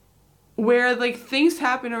 where like things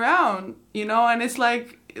happen around, and it's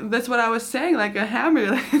like, that's what I was saying, like a hammer,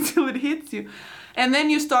 like, until it hits you. And then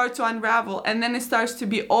you start to unravel, and then it starts to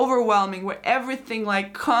be overwhelming, where everything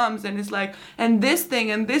like comes and it's like, and this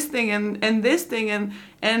thing and this thing and this thing,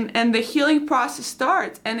 and the healing process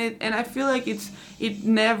starts, and I feel like it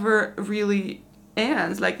never really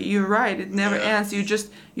ends. Like, you're right, it never ends. You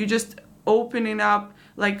just opening up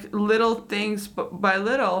like little things by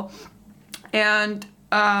little. And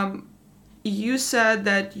you said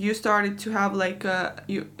that you started to have like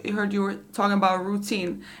you heard you were talking about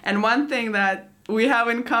routine, and one thing that we have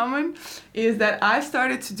in common is that I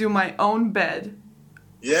started to do my own bed.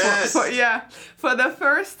 Yes. For the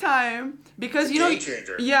first time, because Game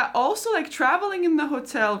changer. Also like traveling in the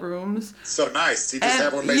hotel rooms. So nice. You just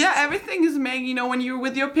have one amazing. Everything is made. When you're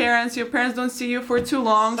with your parents don't see you for too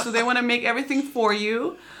long, so they want to make everything for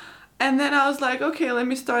you. And then I was like, okay, let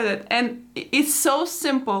me start it. And it's so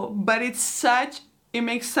simple, but it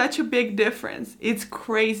makes such a big difference. It's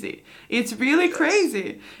crazy. It's really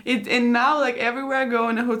crazy. And now, like, everywhere I go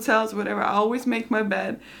in the hotels, whatever, I always make my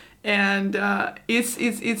bed. And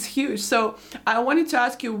it's huge. So I wanted to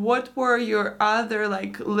ask you, what were your other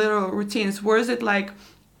like little routines? Was it like,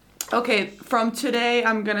 okay, from today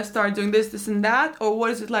I'm gonna start doing this and that, or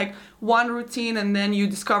what is it like one routine and then you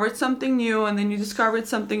discovered something new, and then you discovered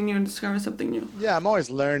something new and discovered something new? Yeah, I'm always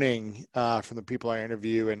learning from the people I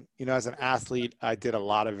interview. And, as an athlete, I did a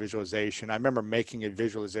lot of visualization. I remember making a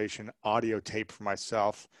visualization audio tape for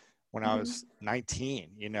myself when I was 19,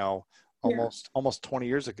 almost 20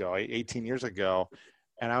 years ago, 18 years ago.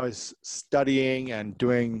 And I was studying and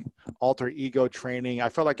doing alter ego training. I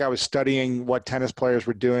felt like I was studying what tennis players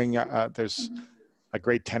were doing. There's a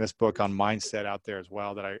great tennis book on mindset out there as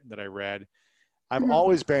well that I read. I've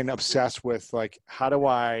always been obsessed with, like, how do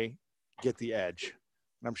I get the edge?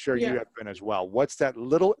 And I'm sure you have been as well. What's that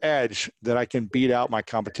little edge that I can beat out my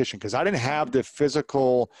competition? Because I didn't have the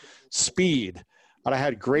physical speed, but I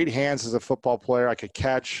had great hands as a football player. I could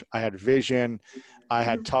catch, I had vision, I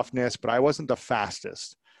had toughness, but I wasn't the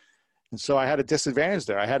fastest. And so I had a disadvantage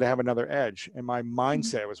there. I had to have another edge. And my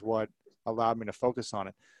mindset was what allowed me to focus on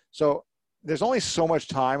it. So there's only so much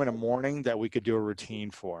time in a morning that we could do a routine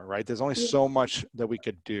for, right? There's only so much that we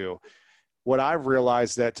could do. What I've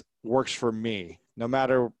realized that works for me, no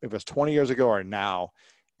matter if it's 20 years ago or now,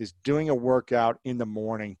 is doing a workout in the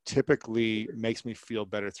morning typically makes me feel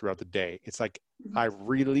better throughout the day. It's like I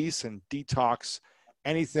release and detox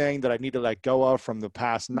anything that I need to let go of from the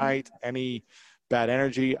past night, any bad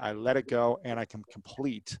energy, I let it go, and I can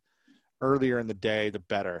complete earlier in the day, the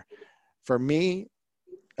better. For me,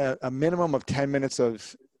 a minimum of 10 minutes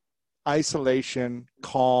of isolation,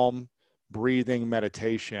 calm, breathing,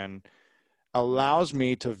 meditation allows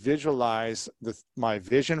me to visualize my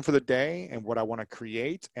vision for the day and what I want to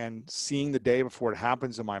create, and seeing the day before it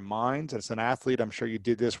happens in my mind. As an athlete, I'm sure you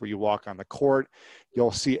did this where you walk on the court.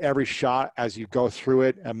 You'll see every shot as you go through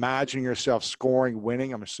it. Imagine yourself scoring,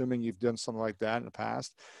 winning. I'm assuming you've done something like that in the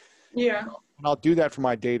past. Yeah. And I'll do that for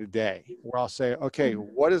my day-to-day, where I'll say, okay,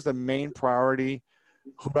 what is the main priority?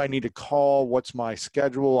 Who do I need to call? What's my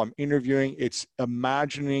schedule? I'm interviewing. It's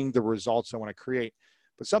imagining the results I want to create.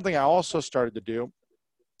 But something I also started to do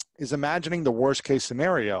is imagining the worst case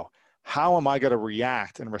scenario. How am I going to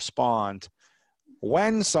react and respond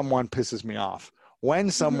when someone pisses me off,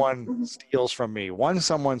 when someone steals from me, when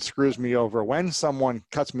someone screws me over, when someone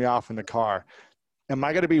cuts me off in the car? Am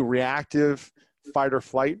I going to be reactive, fight or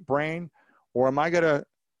flight brain, or am I going to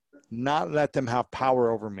not let them have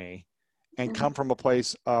power over me and come from a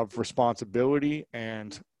place of responsibility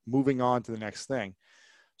and moving on to the next thing?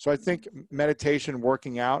 So I think meditation,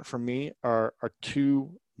 working out for me are two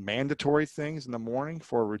mandatory things in the morning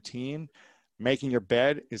for a routine. Making your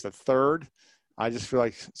bed is a third. I just feel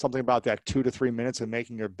like something about that 2 to 3 minutes of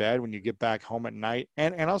making your bed when you get back home at night,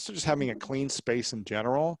 and also just having a clean space in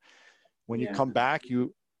general. When you come back,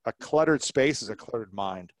 a cluttered space is a cluttered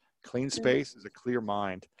mind. Clean space is a clear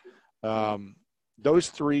mind. Those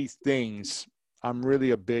three things I'm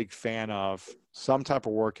really a big fan of. Some type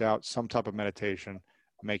of workout, some type of meditation,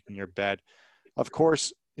 making your bed. Of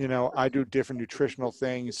course, I do different nutritional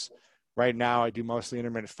things. Right now, I do mostly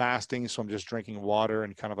intermittent fasting, so I'm just drinking water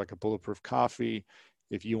and kind of like a bulletproof coffee.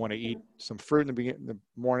 If you want to eat some fruit in the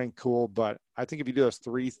morning, cool. But I think if you do those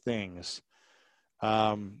three things,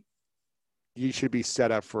 you should be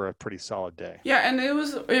set up for a pretty solid day. Yeah, and it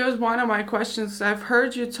was one of my questions. I've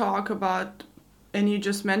heard you talk about, and you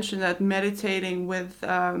just mentioned that meditating with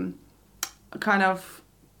kind of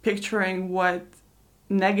picturing what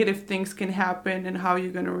negative things can happen and how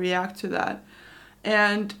you're going to react to that.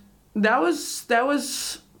 And that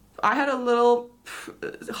was I had a little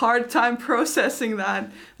hard time processing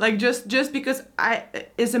that, like just because I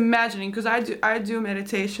is imagining, because I do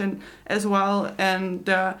meditation as well, and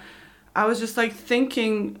I was just like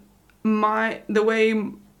thinking the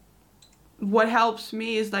way what helps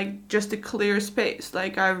me is like just a clear space.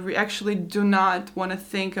 Like I actually do not want to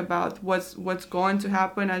think about what's going to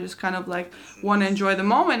happen. I just kind of like want to enjoy the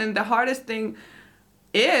moment. And the hardest thing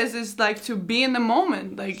is like to be in the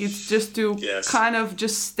moment. Like it's just to kind of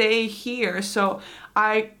just stay here. So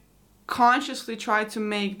I consciously try to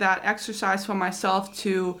make that exercise for myself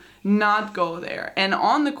to not go there and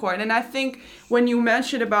on the court. And I think when you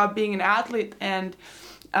mentioned about being an athlete and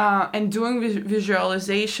doing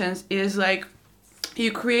visualizations, is like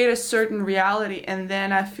you create a certain reality, and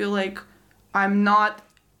then I feel like I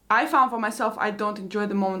found for myself I don't enjoy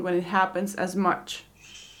the moment when it happens as much,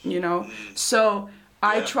 so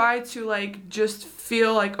I try to like just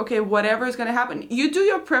feel like, okay, whatever is going to happen. You do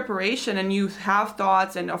your preparation and you have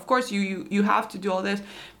thoughts, and of course you have to do all this,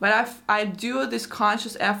 but I do this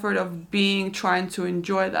conscious effort of trying to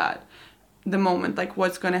enjoy the moment, like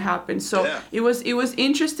what's going to happen. So it was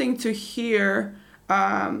interesting to hear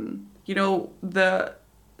the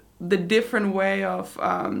different way of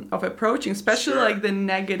approaching, especially like the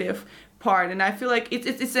negative part. And I feel like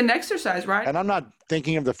it's an exercise, right? And I'm not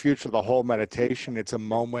thinking of the future of the whole meditation. It's a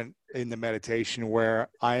moment in the meditation where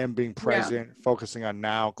I am being present, focusing on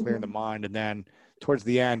now, clearing the mind, and then towards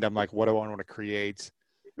the end I'm like, what do I want to create?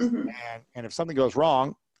 And if something goes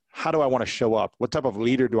wrong, how do I want to show up? What type of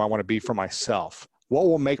leader do I want to be for myself? What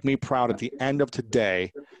will make me proud at the end of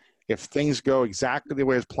today if things go exactly the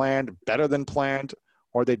way as planned, better than planned,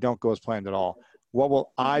 or they don't go as planned at all? What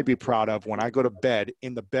will I be proud of when I go to bed,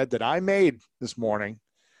 in the bed that I made this morning?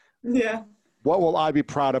 Yeah. What will I be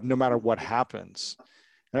proud of no matter what happens?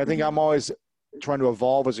 And I think I'm always trying to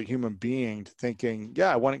evolve as a human being to thinking,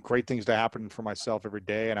 I want great things to happen for myself every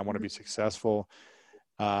day, and I want to be successful.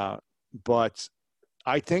 But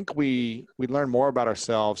I think we learn more about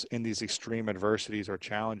ourselves in these extreme adversities or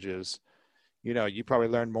challenges. You probably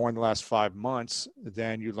learned more in the last 5 months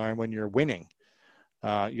than you learn when you're winning.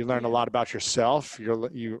 You learn a lot about yourself.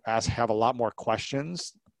 You have a lot more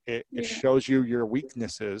questions. It shows you your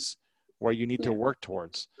weaknesses, where you need to work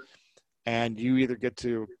towards. And you either get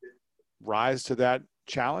to rise to that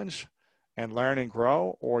challenge and learn and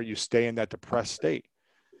grow, or you stay in that depressed state.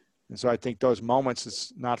 And so I think those moments,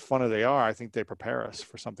 as not fun as they are, I think they prepare us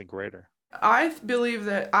for something greater. I believe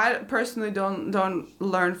that I personally don't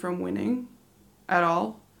learn from winning at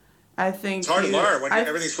all. I think it's hard to learn when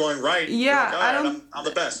everything's going right. Yeah, like, I'm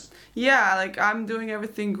the best. Yeah, like I'm doing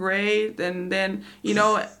everything great, and then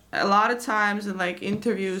a lot of times in like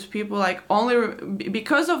interviews, people like only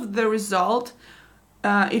because of the result.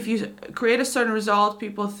 If you create a certain result,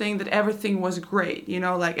 people think that everything was great,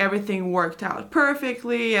 like everything worked out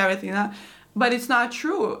perfectly, everything that. But it's not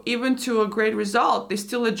true. Even to a great result, there's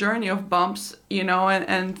still a journey of bumps,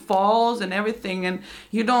 and falls and everything. And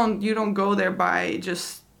you don't go there by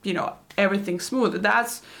just, everything smooth.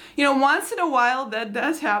 That's, once in a while that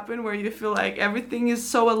does happen, where you feel like everything is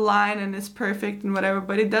so aligned and it's perfect and whatever,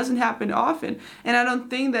 but it doesn't happen often. And I don't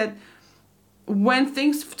think that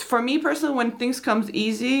for me personally, when things comes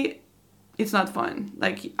easy, it's not fun.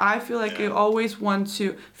 Like I feel like you always want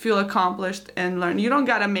to feel accomplished and learn. You don't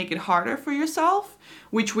gotta make it harder for yourself,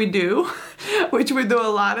 which we do, a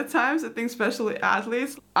lot of times. I think especially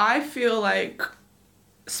athletes. I feel like,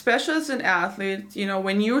 especially as an athlete,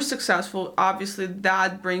 when you're successful, obviously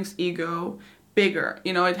that brings ego bigger.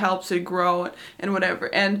 It helps it grow and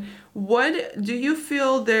whatever. And what do you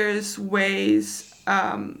feel there's ways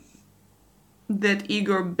that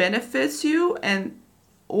ego benefits you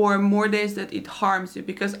or more days that it harms you?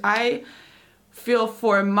 Because I feel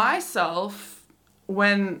for myself,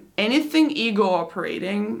 when anything ego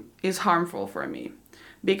operating is harmful for me,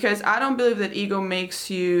 because I don't believe that ego makes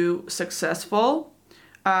you successful.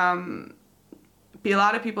 A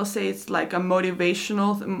lot of people say it's like a motivation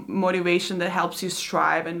that helps you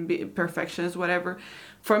strive and be perfectionist, whatever.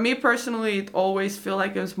 For me personally, it always feel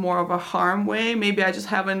like it's more of a harm way. Maybe I just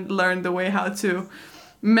haven't learned the way how to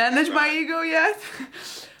manage my ego yet.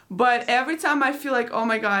 But every time I feel like, oh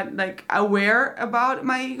my God, like aware about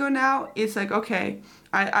my ego now, it's like, okay,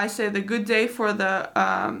 I say the good day for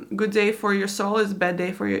your soul is a bad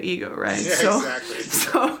day for your ego, right? Yeah, exactly.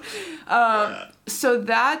 So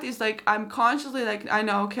that is like, I'm consciously like, I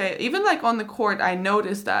know, okay, even like on the court, I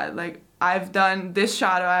noticed that like I've done this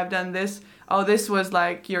shot or I've done this. oh, this was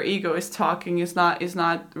like your ego is talking, is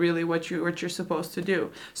not really what you're supposed to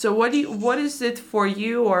do. So what is it for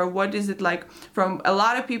you, or what is it like from a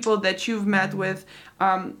lot of people that you've met with?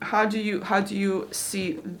 How do you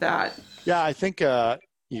see that? Yeah, I think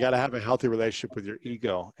you got to have a healthy relationship with your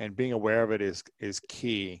ego, and being aware of it is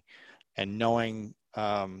key, and knowing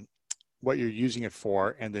what you're using it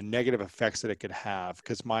for and the negative effects that it could have.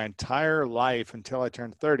 Because my entire life until I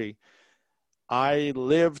turned 30, I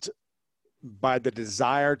lived by the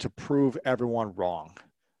desire to prove everyone wrong.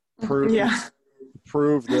 Prove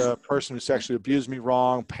the person who sexually abused me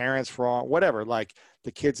wrong, parents wrong, whatever. Like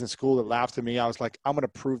the kids in school that laughed at me, I was like, I'm going to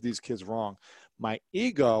prove these kids wrong. My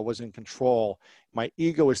ego was in control. My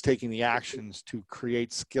ego was taking the actions to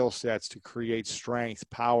create skill sets, to create strength,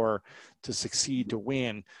 power, to succeed, to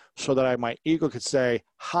win, so that my ego could say,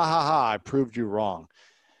 ha, ha, ha, I proved you wrong.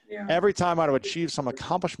 Yeah. Every time I would achieve some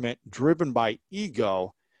accomplishment driven by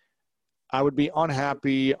ego, I would be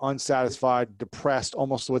unhappy, unsatisfied, depressed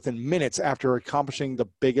almost within minutes after accomplishing the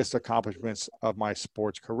biggest accomplishments of my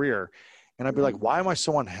sports career. And I'd be like, why am I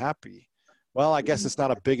so unhappy? Well, I guess it's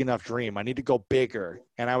not a big enough dream. I need to go bigger.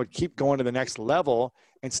 And I would keep going to the next level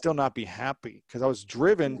and still not be happy because I was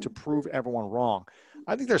driven to prove everyone wrong.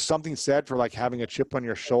 I think there's something said for like having a chip on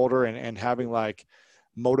your shoulder and having like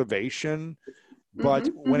motivation. But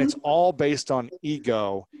when it's all based on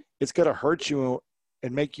ego, it's going to hurt you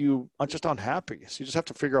and make you just unhappy. So you just have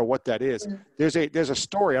to figure out what that is. There's a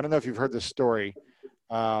story. I don't know if you've heard this story.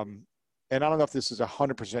 And I don't know if this is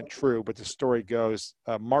 100% true, but the story goes,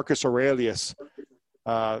 Marcus Aurelius,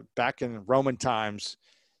 back in Roman times,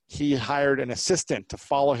 he hired an assistant to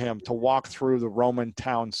follow him to walk through the Roman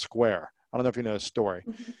town square. I don't know if you know the story.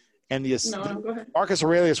 And Marcus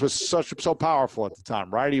Aurelius was so powerful at the time,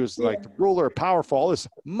 right? He was like the ruler, powerful, all this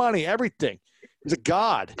money, everything. He was a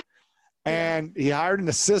god. And he hired an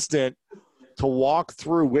assistant to walk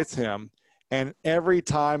through with him. And every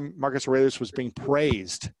time Marcus Aurelius was being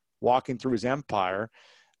praised, walking through his empire,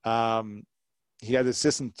 he had the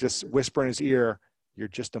assistant just whisper in his ear, "You're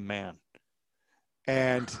just a man,"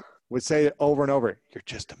 and would say it over and over, "You're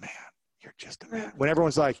just a man. You're just a man." When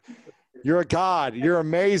everyone's like, "You're a god. You're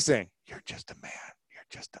amazing. You're just a man. You're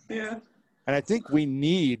just a man." Yeah. And I think we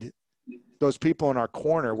need those people in our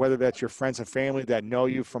corner, whether that's your friends and family that know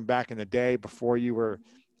you from back in the day before you were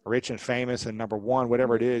rich and famous and number one,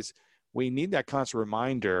 whatever it is. We need that constant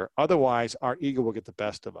reminder. Otherwise, our ego will get the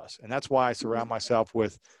best of us. And that's why I surround myself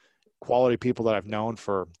with quality people that I've known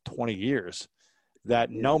for 20 years that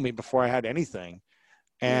know me before I had anything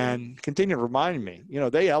and continue to remind me. You know,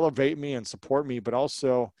 they elevate me and support me, but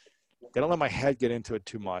also they don't let my head get into it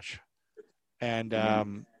too much. And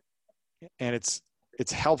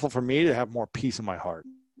it's helpful for me to have more peace in my heart.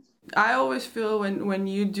 I always feel when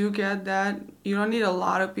you do get that, you don't need a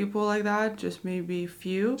lot of people like that, just maybe a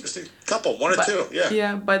few. Just a couple, one or two, yeah.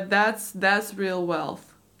 Yeah, but that's real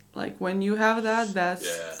wealth. Like when you have that,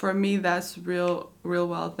 for me, that's real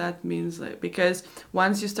wealth. That means like, because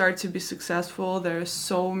once you start to be successful, there's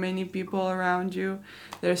so many people around you.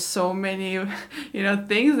 There's so many,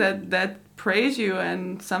 things that praise you,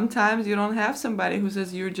 and sometimes you don't have somebody who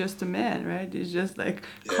says you're just a man, right? It's just like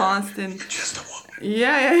constant. You're just a woman.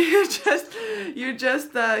 Yeah, you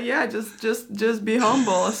just be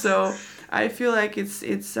humble. So I feel like it's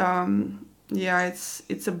a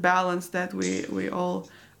balance that we all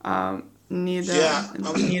need.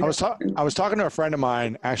 I was talking to a friend of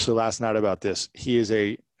mine actually last night about this. He is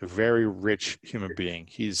a very rich human being.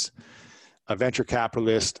 He's a venture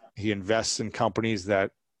capitalist. He invests in companies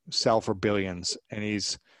that sell for billions, and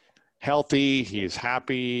he's healthy. He's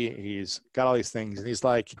happy. He's got all these things, and he's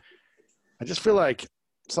like, I just feel like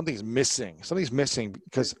something's missing. Something's missing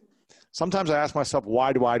because sometimes I ask myself,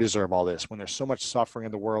 why do I deserve all this? When there's so much suffering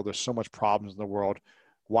in the world, there's so much problems in the world.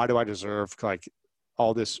 Why do I deserve like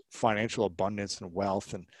all this financial abundance and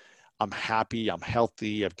wealth? And I'm happy. I'm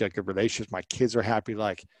healthy. I've got good relationships. My kids are happy.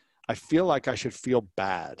 Like, I feel like I should feel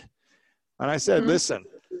bad. And I said, listen,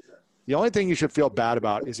 the only thing you should feel bad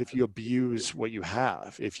about is if you abuse what you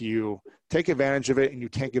have, if you take advantage of it and you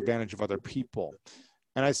take advantage of other people.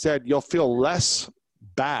 And I said, you'll feel less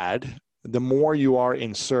bad the more you are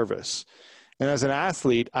in service. And as an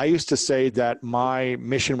athlete, I used to say that my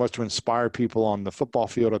mission was to inspire people on the football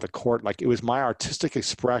field or the court. Like, it was my artistic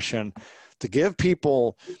expression to give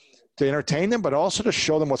people, to entertain them, but also to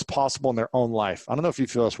show them what's possible in their own life. I don't know if you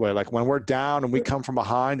feel this way. Like when we're down and we come from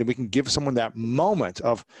behind and we can give someone that moment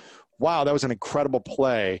of, wow, that was an incredible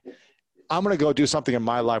play. I'm going to go do something in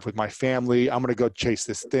my life with my family. I'm going to go chase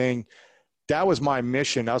this thing. That was my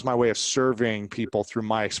mission. That was my way of serving people through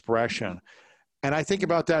my expression. And I think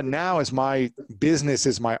about that now as my business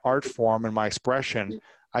is my art form and my expression.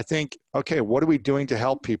 I think, okay, what are we doing to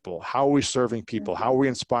help people? How are we serving people? How are we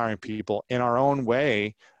inspiring people in our own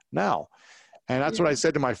way now? And that's what I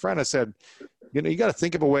said to my friend. I said, you know, you got to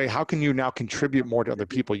think of a way, how can you now contribute more to other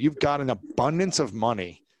people? You've got an abundance of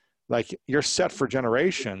money. Like, you're set for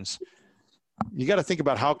generations. You got to think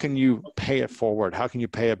about, how can you pay it forward? How can you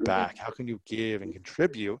pay it back? How can you give and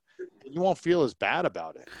contribute? You won't feel as bad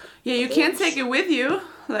about it. Yeah, you can't take it with you.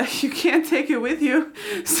 Like, you can't take it with you.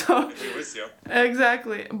 So with you.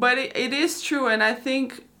 Exactly. But it is true. And I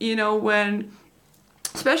think, you know,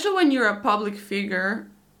 especially when you're a public figure,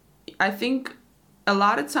 I think a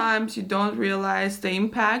lot of times you don't realize the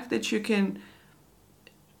impact that you can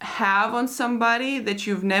have on somebody that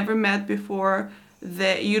you've never met before,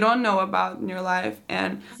 that you don't know about in your life.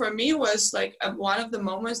 And for me, it was like one of the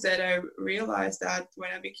moments that I realized that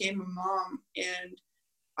when I became a mom, and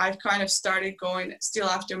I've kind of started going still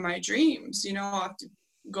after my dreams, you know, after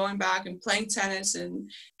going back and playing tennis, and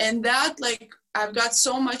that, like, I've got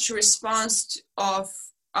so much response of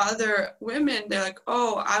other women. They're like,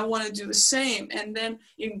 oh, I want to do the same. And then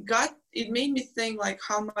it made me think, like,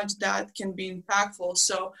 how much that can be impactful.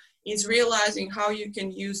 So it's realizing how you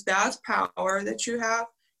can use that power that you have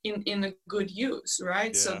in a good use,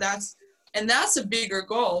 right? Yeah. So that's a bigger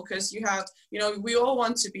goal, because you have, you know, we all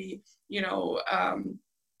want to be, you know,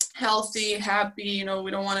 healthy, happy, you know,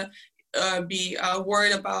 we don't want to be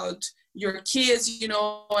worried about your kids, you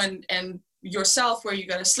know, and yourself, where you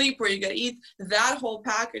gotta sleep, where you gotta eat. That whole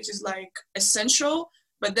package is like essential,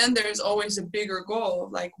 but then there's always a bigger goal,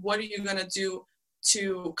 like, what are you gonna do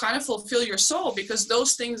to kind of fulfill your soul? Because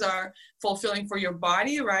those things are fulfilling for your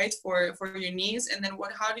body, right, for your needs, and then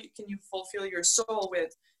can you fulfill your soul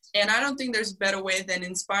with? And I don't think there's a better way than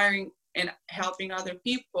inspiring and helping other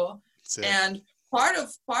people. And part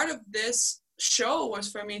of this show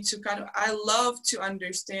was for me to I love to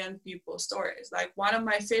understand people's stories. Like, one of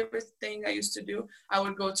my favorite things I used to do, I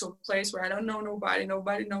would go to a place where I don't know nobody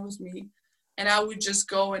knows me, and I would just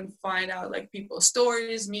go and find out, like, people's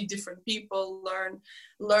stories, meet different people,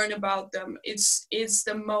 learn about them. It's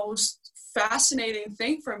the most fascinating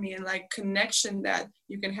thing for me, and, like, connection that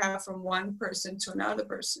you can have from one person to another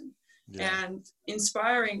person. Yeah. And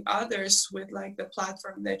inspiring others with, like, the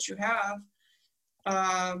platform that you have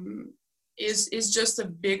is just a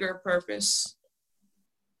bigger purpose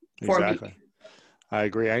for me. I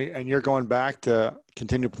agree. And you're going back to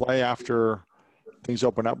continue to play after things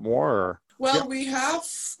open up more? Or? Well, yeah. We have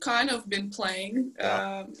kind of been playing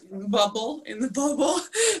in the bubble.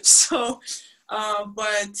 So,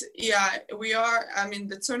 but yeah, we are. I mean,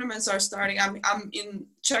 the tournaments are starting. I'm in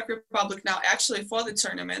Czech Republic now, actually, for the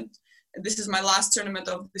tournament. This is my last tournament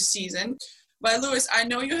of the season. But Louis, I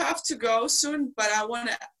know you have to go soon, but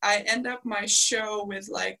I end up my show with,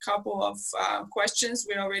 like, a couple of questions.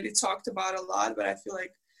 We already talked about a lot, but I feel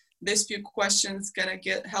like this few questions gonna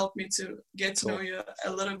help me to get to know you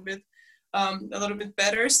a little bit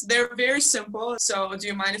better. So they're very simple. So do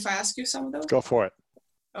you mind if I ask you some of those? Go for it.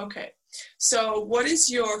 Okay. So what is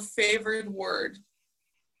your favorite word?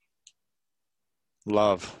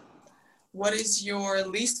 Love. What is your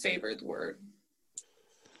least favorite word?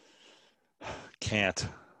 Can't.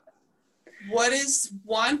 What is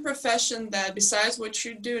one profession that, besides what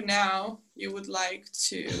you do now, you would like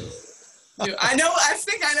to do? I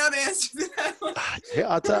think I know the answer to that one. Yeah,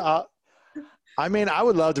 I'll tell you. I mean, I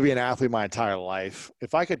would love to be an athlete my entire life.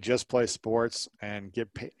 If I could just play sports and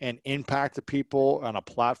and impact the people on a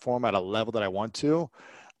platform at a level that I want to,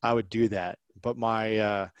 I would do that. But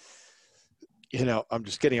I'm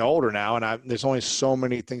just getting older now, and there's only so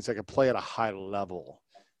many things I can play at a high level,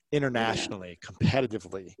 internationally,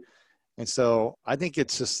 competitively. And so I think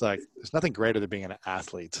it's just like, there's nothing greater than being an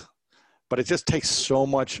athlete, but it just takes so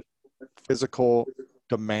much physical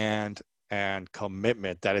demand and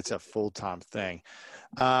commitment that it's a full-time thing.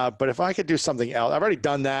 But if I could do something else, I've already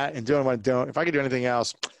done that and doing what I'm doing. If I could do anything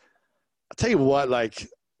else, I'll tell you what, like,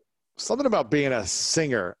 something about being a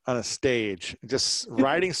singer on a stage, just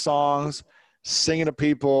writing songs, singing to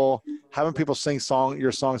people, having people sing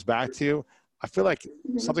your songs back to you. I feel like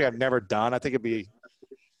something I've never done. I think it'd be,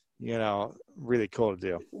 really cool to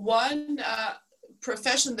do. One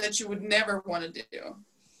profession that you would never want to do?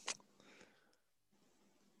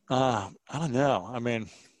 I don't know. I mean,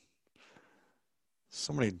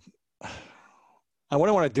 I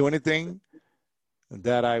wouldn't want to do anything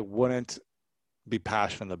that I wouldn't be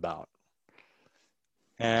passionate about.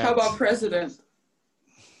 And how about president?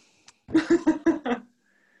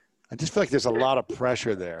 I just feel like there's a lot of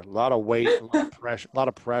pressure there, a lot of weight, a lot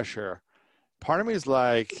of pressure. Part of me is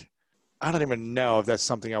like, I don't even know if that's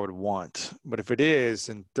something I would want. But if it is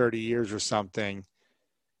in 30 years or something,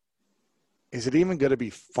 is it even going to be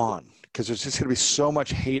fun? Because there's just going to be so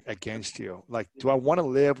much hate against you. Like, do I want to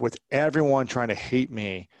live with everyone trying to hate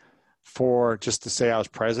me for just to say I was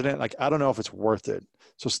president? Like, I don't know if it's worth it.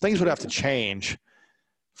 So things would have to change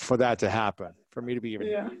for that to happen, for me to be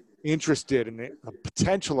even interested in the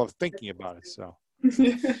potential of thinking about it. So,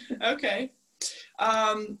 okay.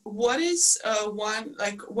 What is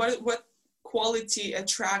what quality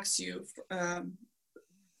attracts you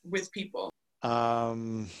with people?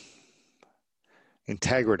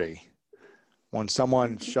 Integrity. When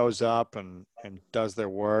someone shows up and does their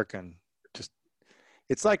work, and just,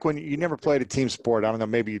 it's like when you never played a team sport. I don't know,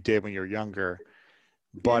 maybe you did when you were younger,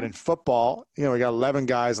 but in football, we got 11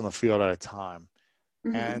 guys on the field at a time.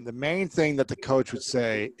 Mm-hmm. And the main thing that the coach would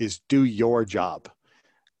say is do your job.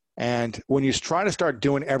 And when you try to start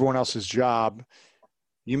doing everyone else's job,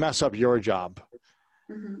 you mess up your job.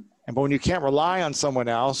 Mm-hmm. But when you can't rely on someone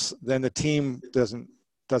else, then the team doesn't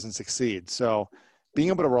succeed. So being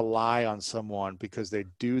able to rely on someone because they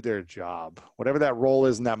do their job, whatever that role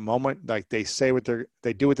is in that moment, like they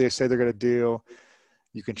do what they say they're going to do.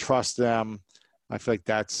 You can trust them. I feel like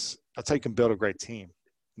that's how you can build a great team.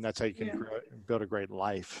 And that's how you can build a great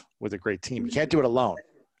life with a great team. You can't do it alone.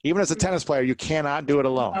 Even as a tennis player, you cannot do it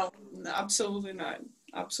alone. No, absolutely not.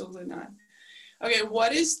 Absolutely not. Okay,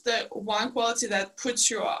 what is the one quality that puts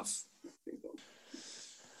you off?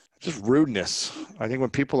 Just rudeness. I think when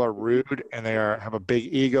people are rude and they have a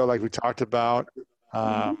big ego, like we talked about,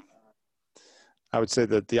 I would say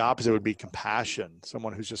that the opposite would be compassion.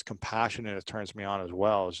 Someone who's just compassionate, it turns me on as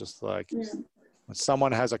well. It's just like when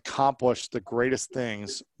someone has accomplished the greatest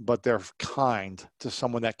things, but they're kind to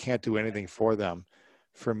someone that can't do anything for them,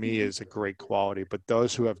 for me is a great quality. But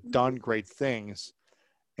those who have done great things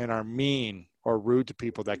and are mean or rude to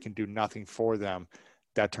people that can do nothing for them,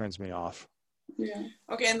 that turns me off. Yeah.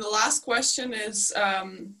 Okay. And the last question is,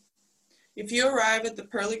 if you arrive at the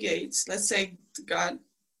pearly gates, let's say God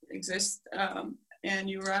exists, and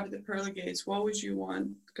you arrive at the pearly gates, what would you want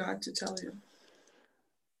God to tell you?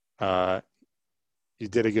 You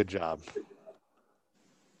did a good job.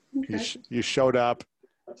 Okay. You showed up.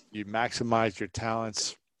 You maximized your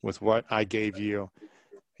talents with what I gave you.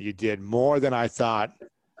 You did more than I thought.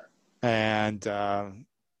 And I'm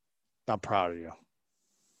proud of you.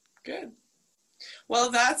 Good. Well,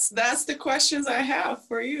 that's the questions I have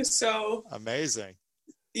for you. So amazing.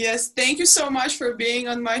 Yes, thank you so much for being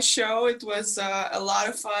on my show. It was a lot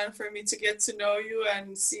of fun for me to get to know you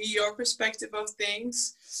and see your perspective of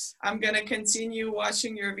things. I'm going to continue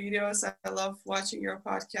watching your videos. I love watching your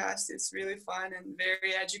podcast. It's really fun and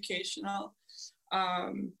very educational.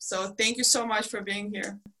 So thank you so much for being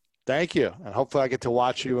here. Thank you. And hopefully I get to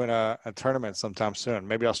watch you in a tournament sometime soon.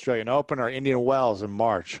 Maybe Australian Open or Indian Wells in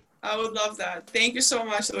March. I would love that. Thank you so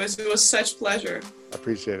much, Luis. It was such a pleasure. I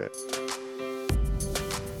appreciate it.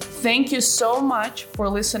 Thank you so much for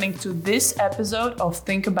listening to this episode of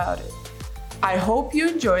Think About It. I hope you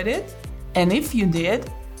enjoyed it. And if you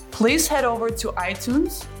did, please head over to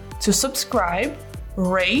iTunes to subscribe,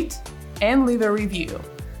 rate, and leave a review.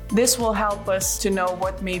 This will help us to know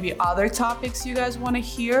what maybe other topics you guys want to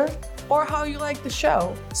hear or how you like the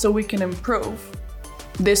show so we can improve.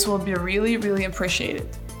 This will be really, really appreciated.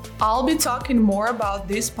 I'll be talking more about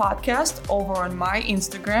this podcast over on my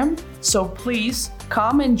Instagram, so please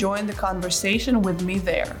come and join the conversation with me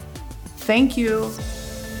there. Thank you.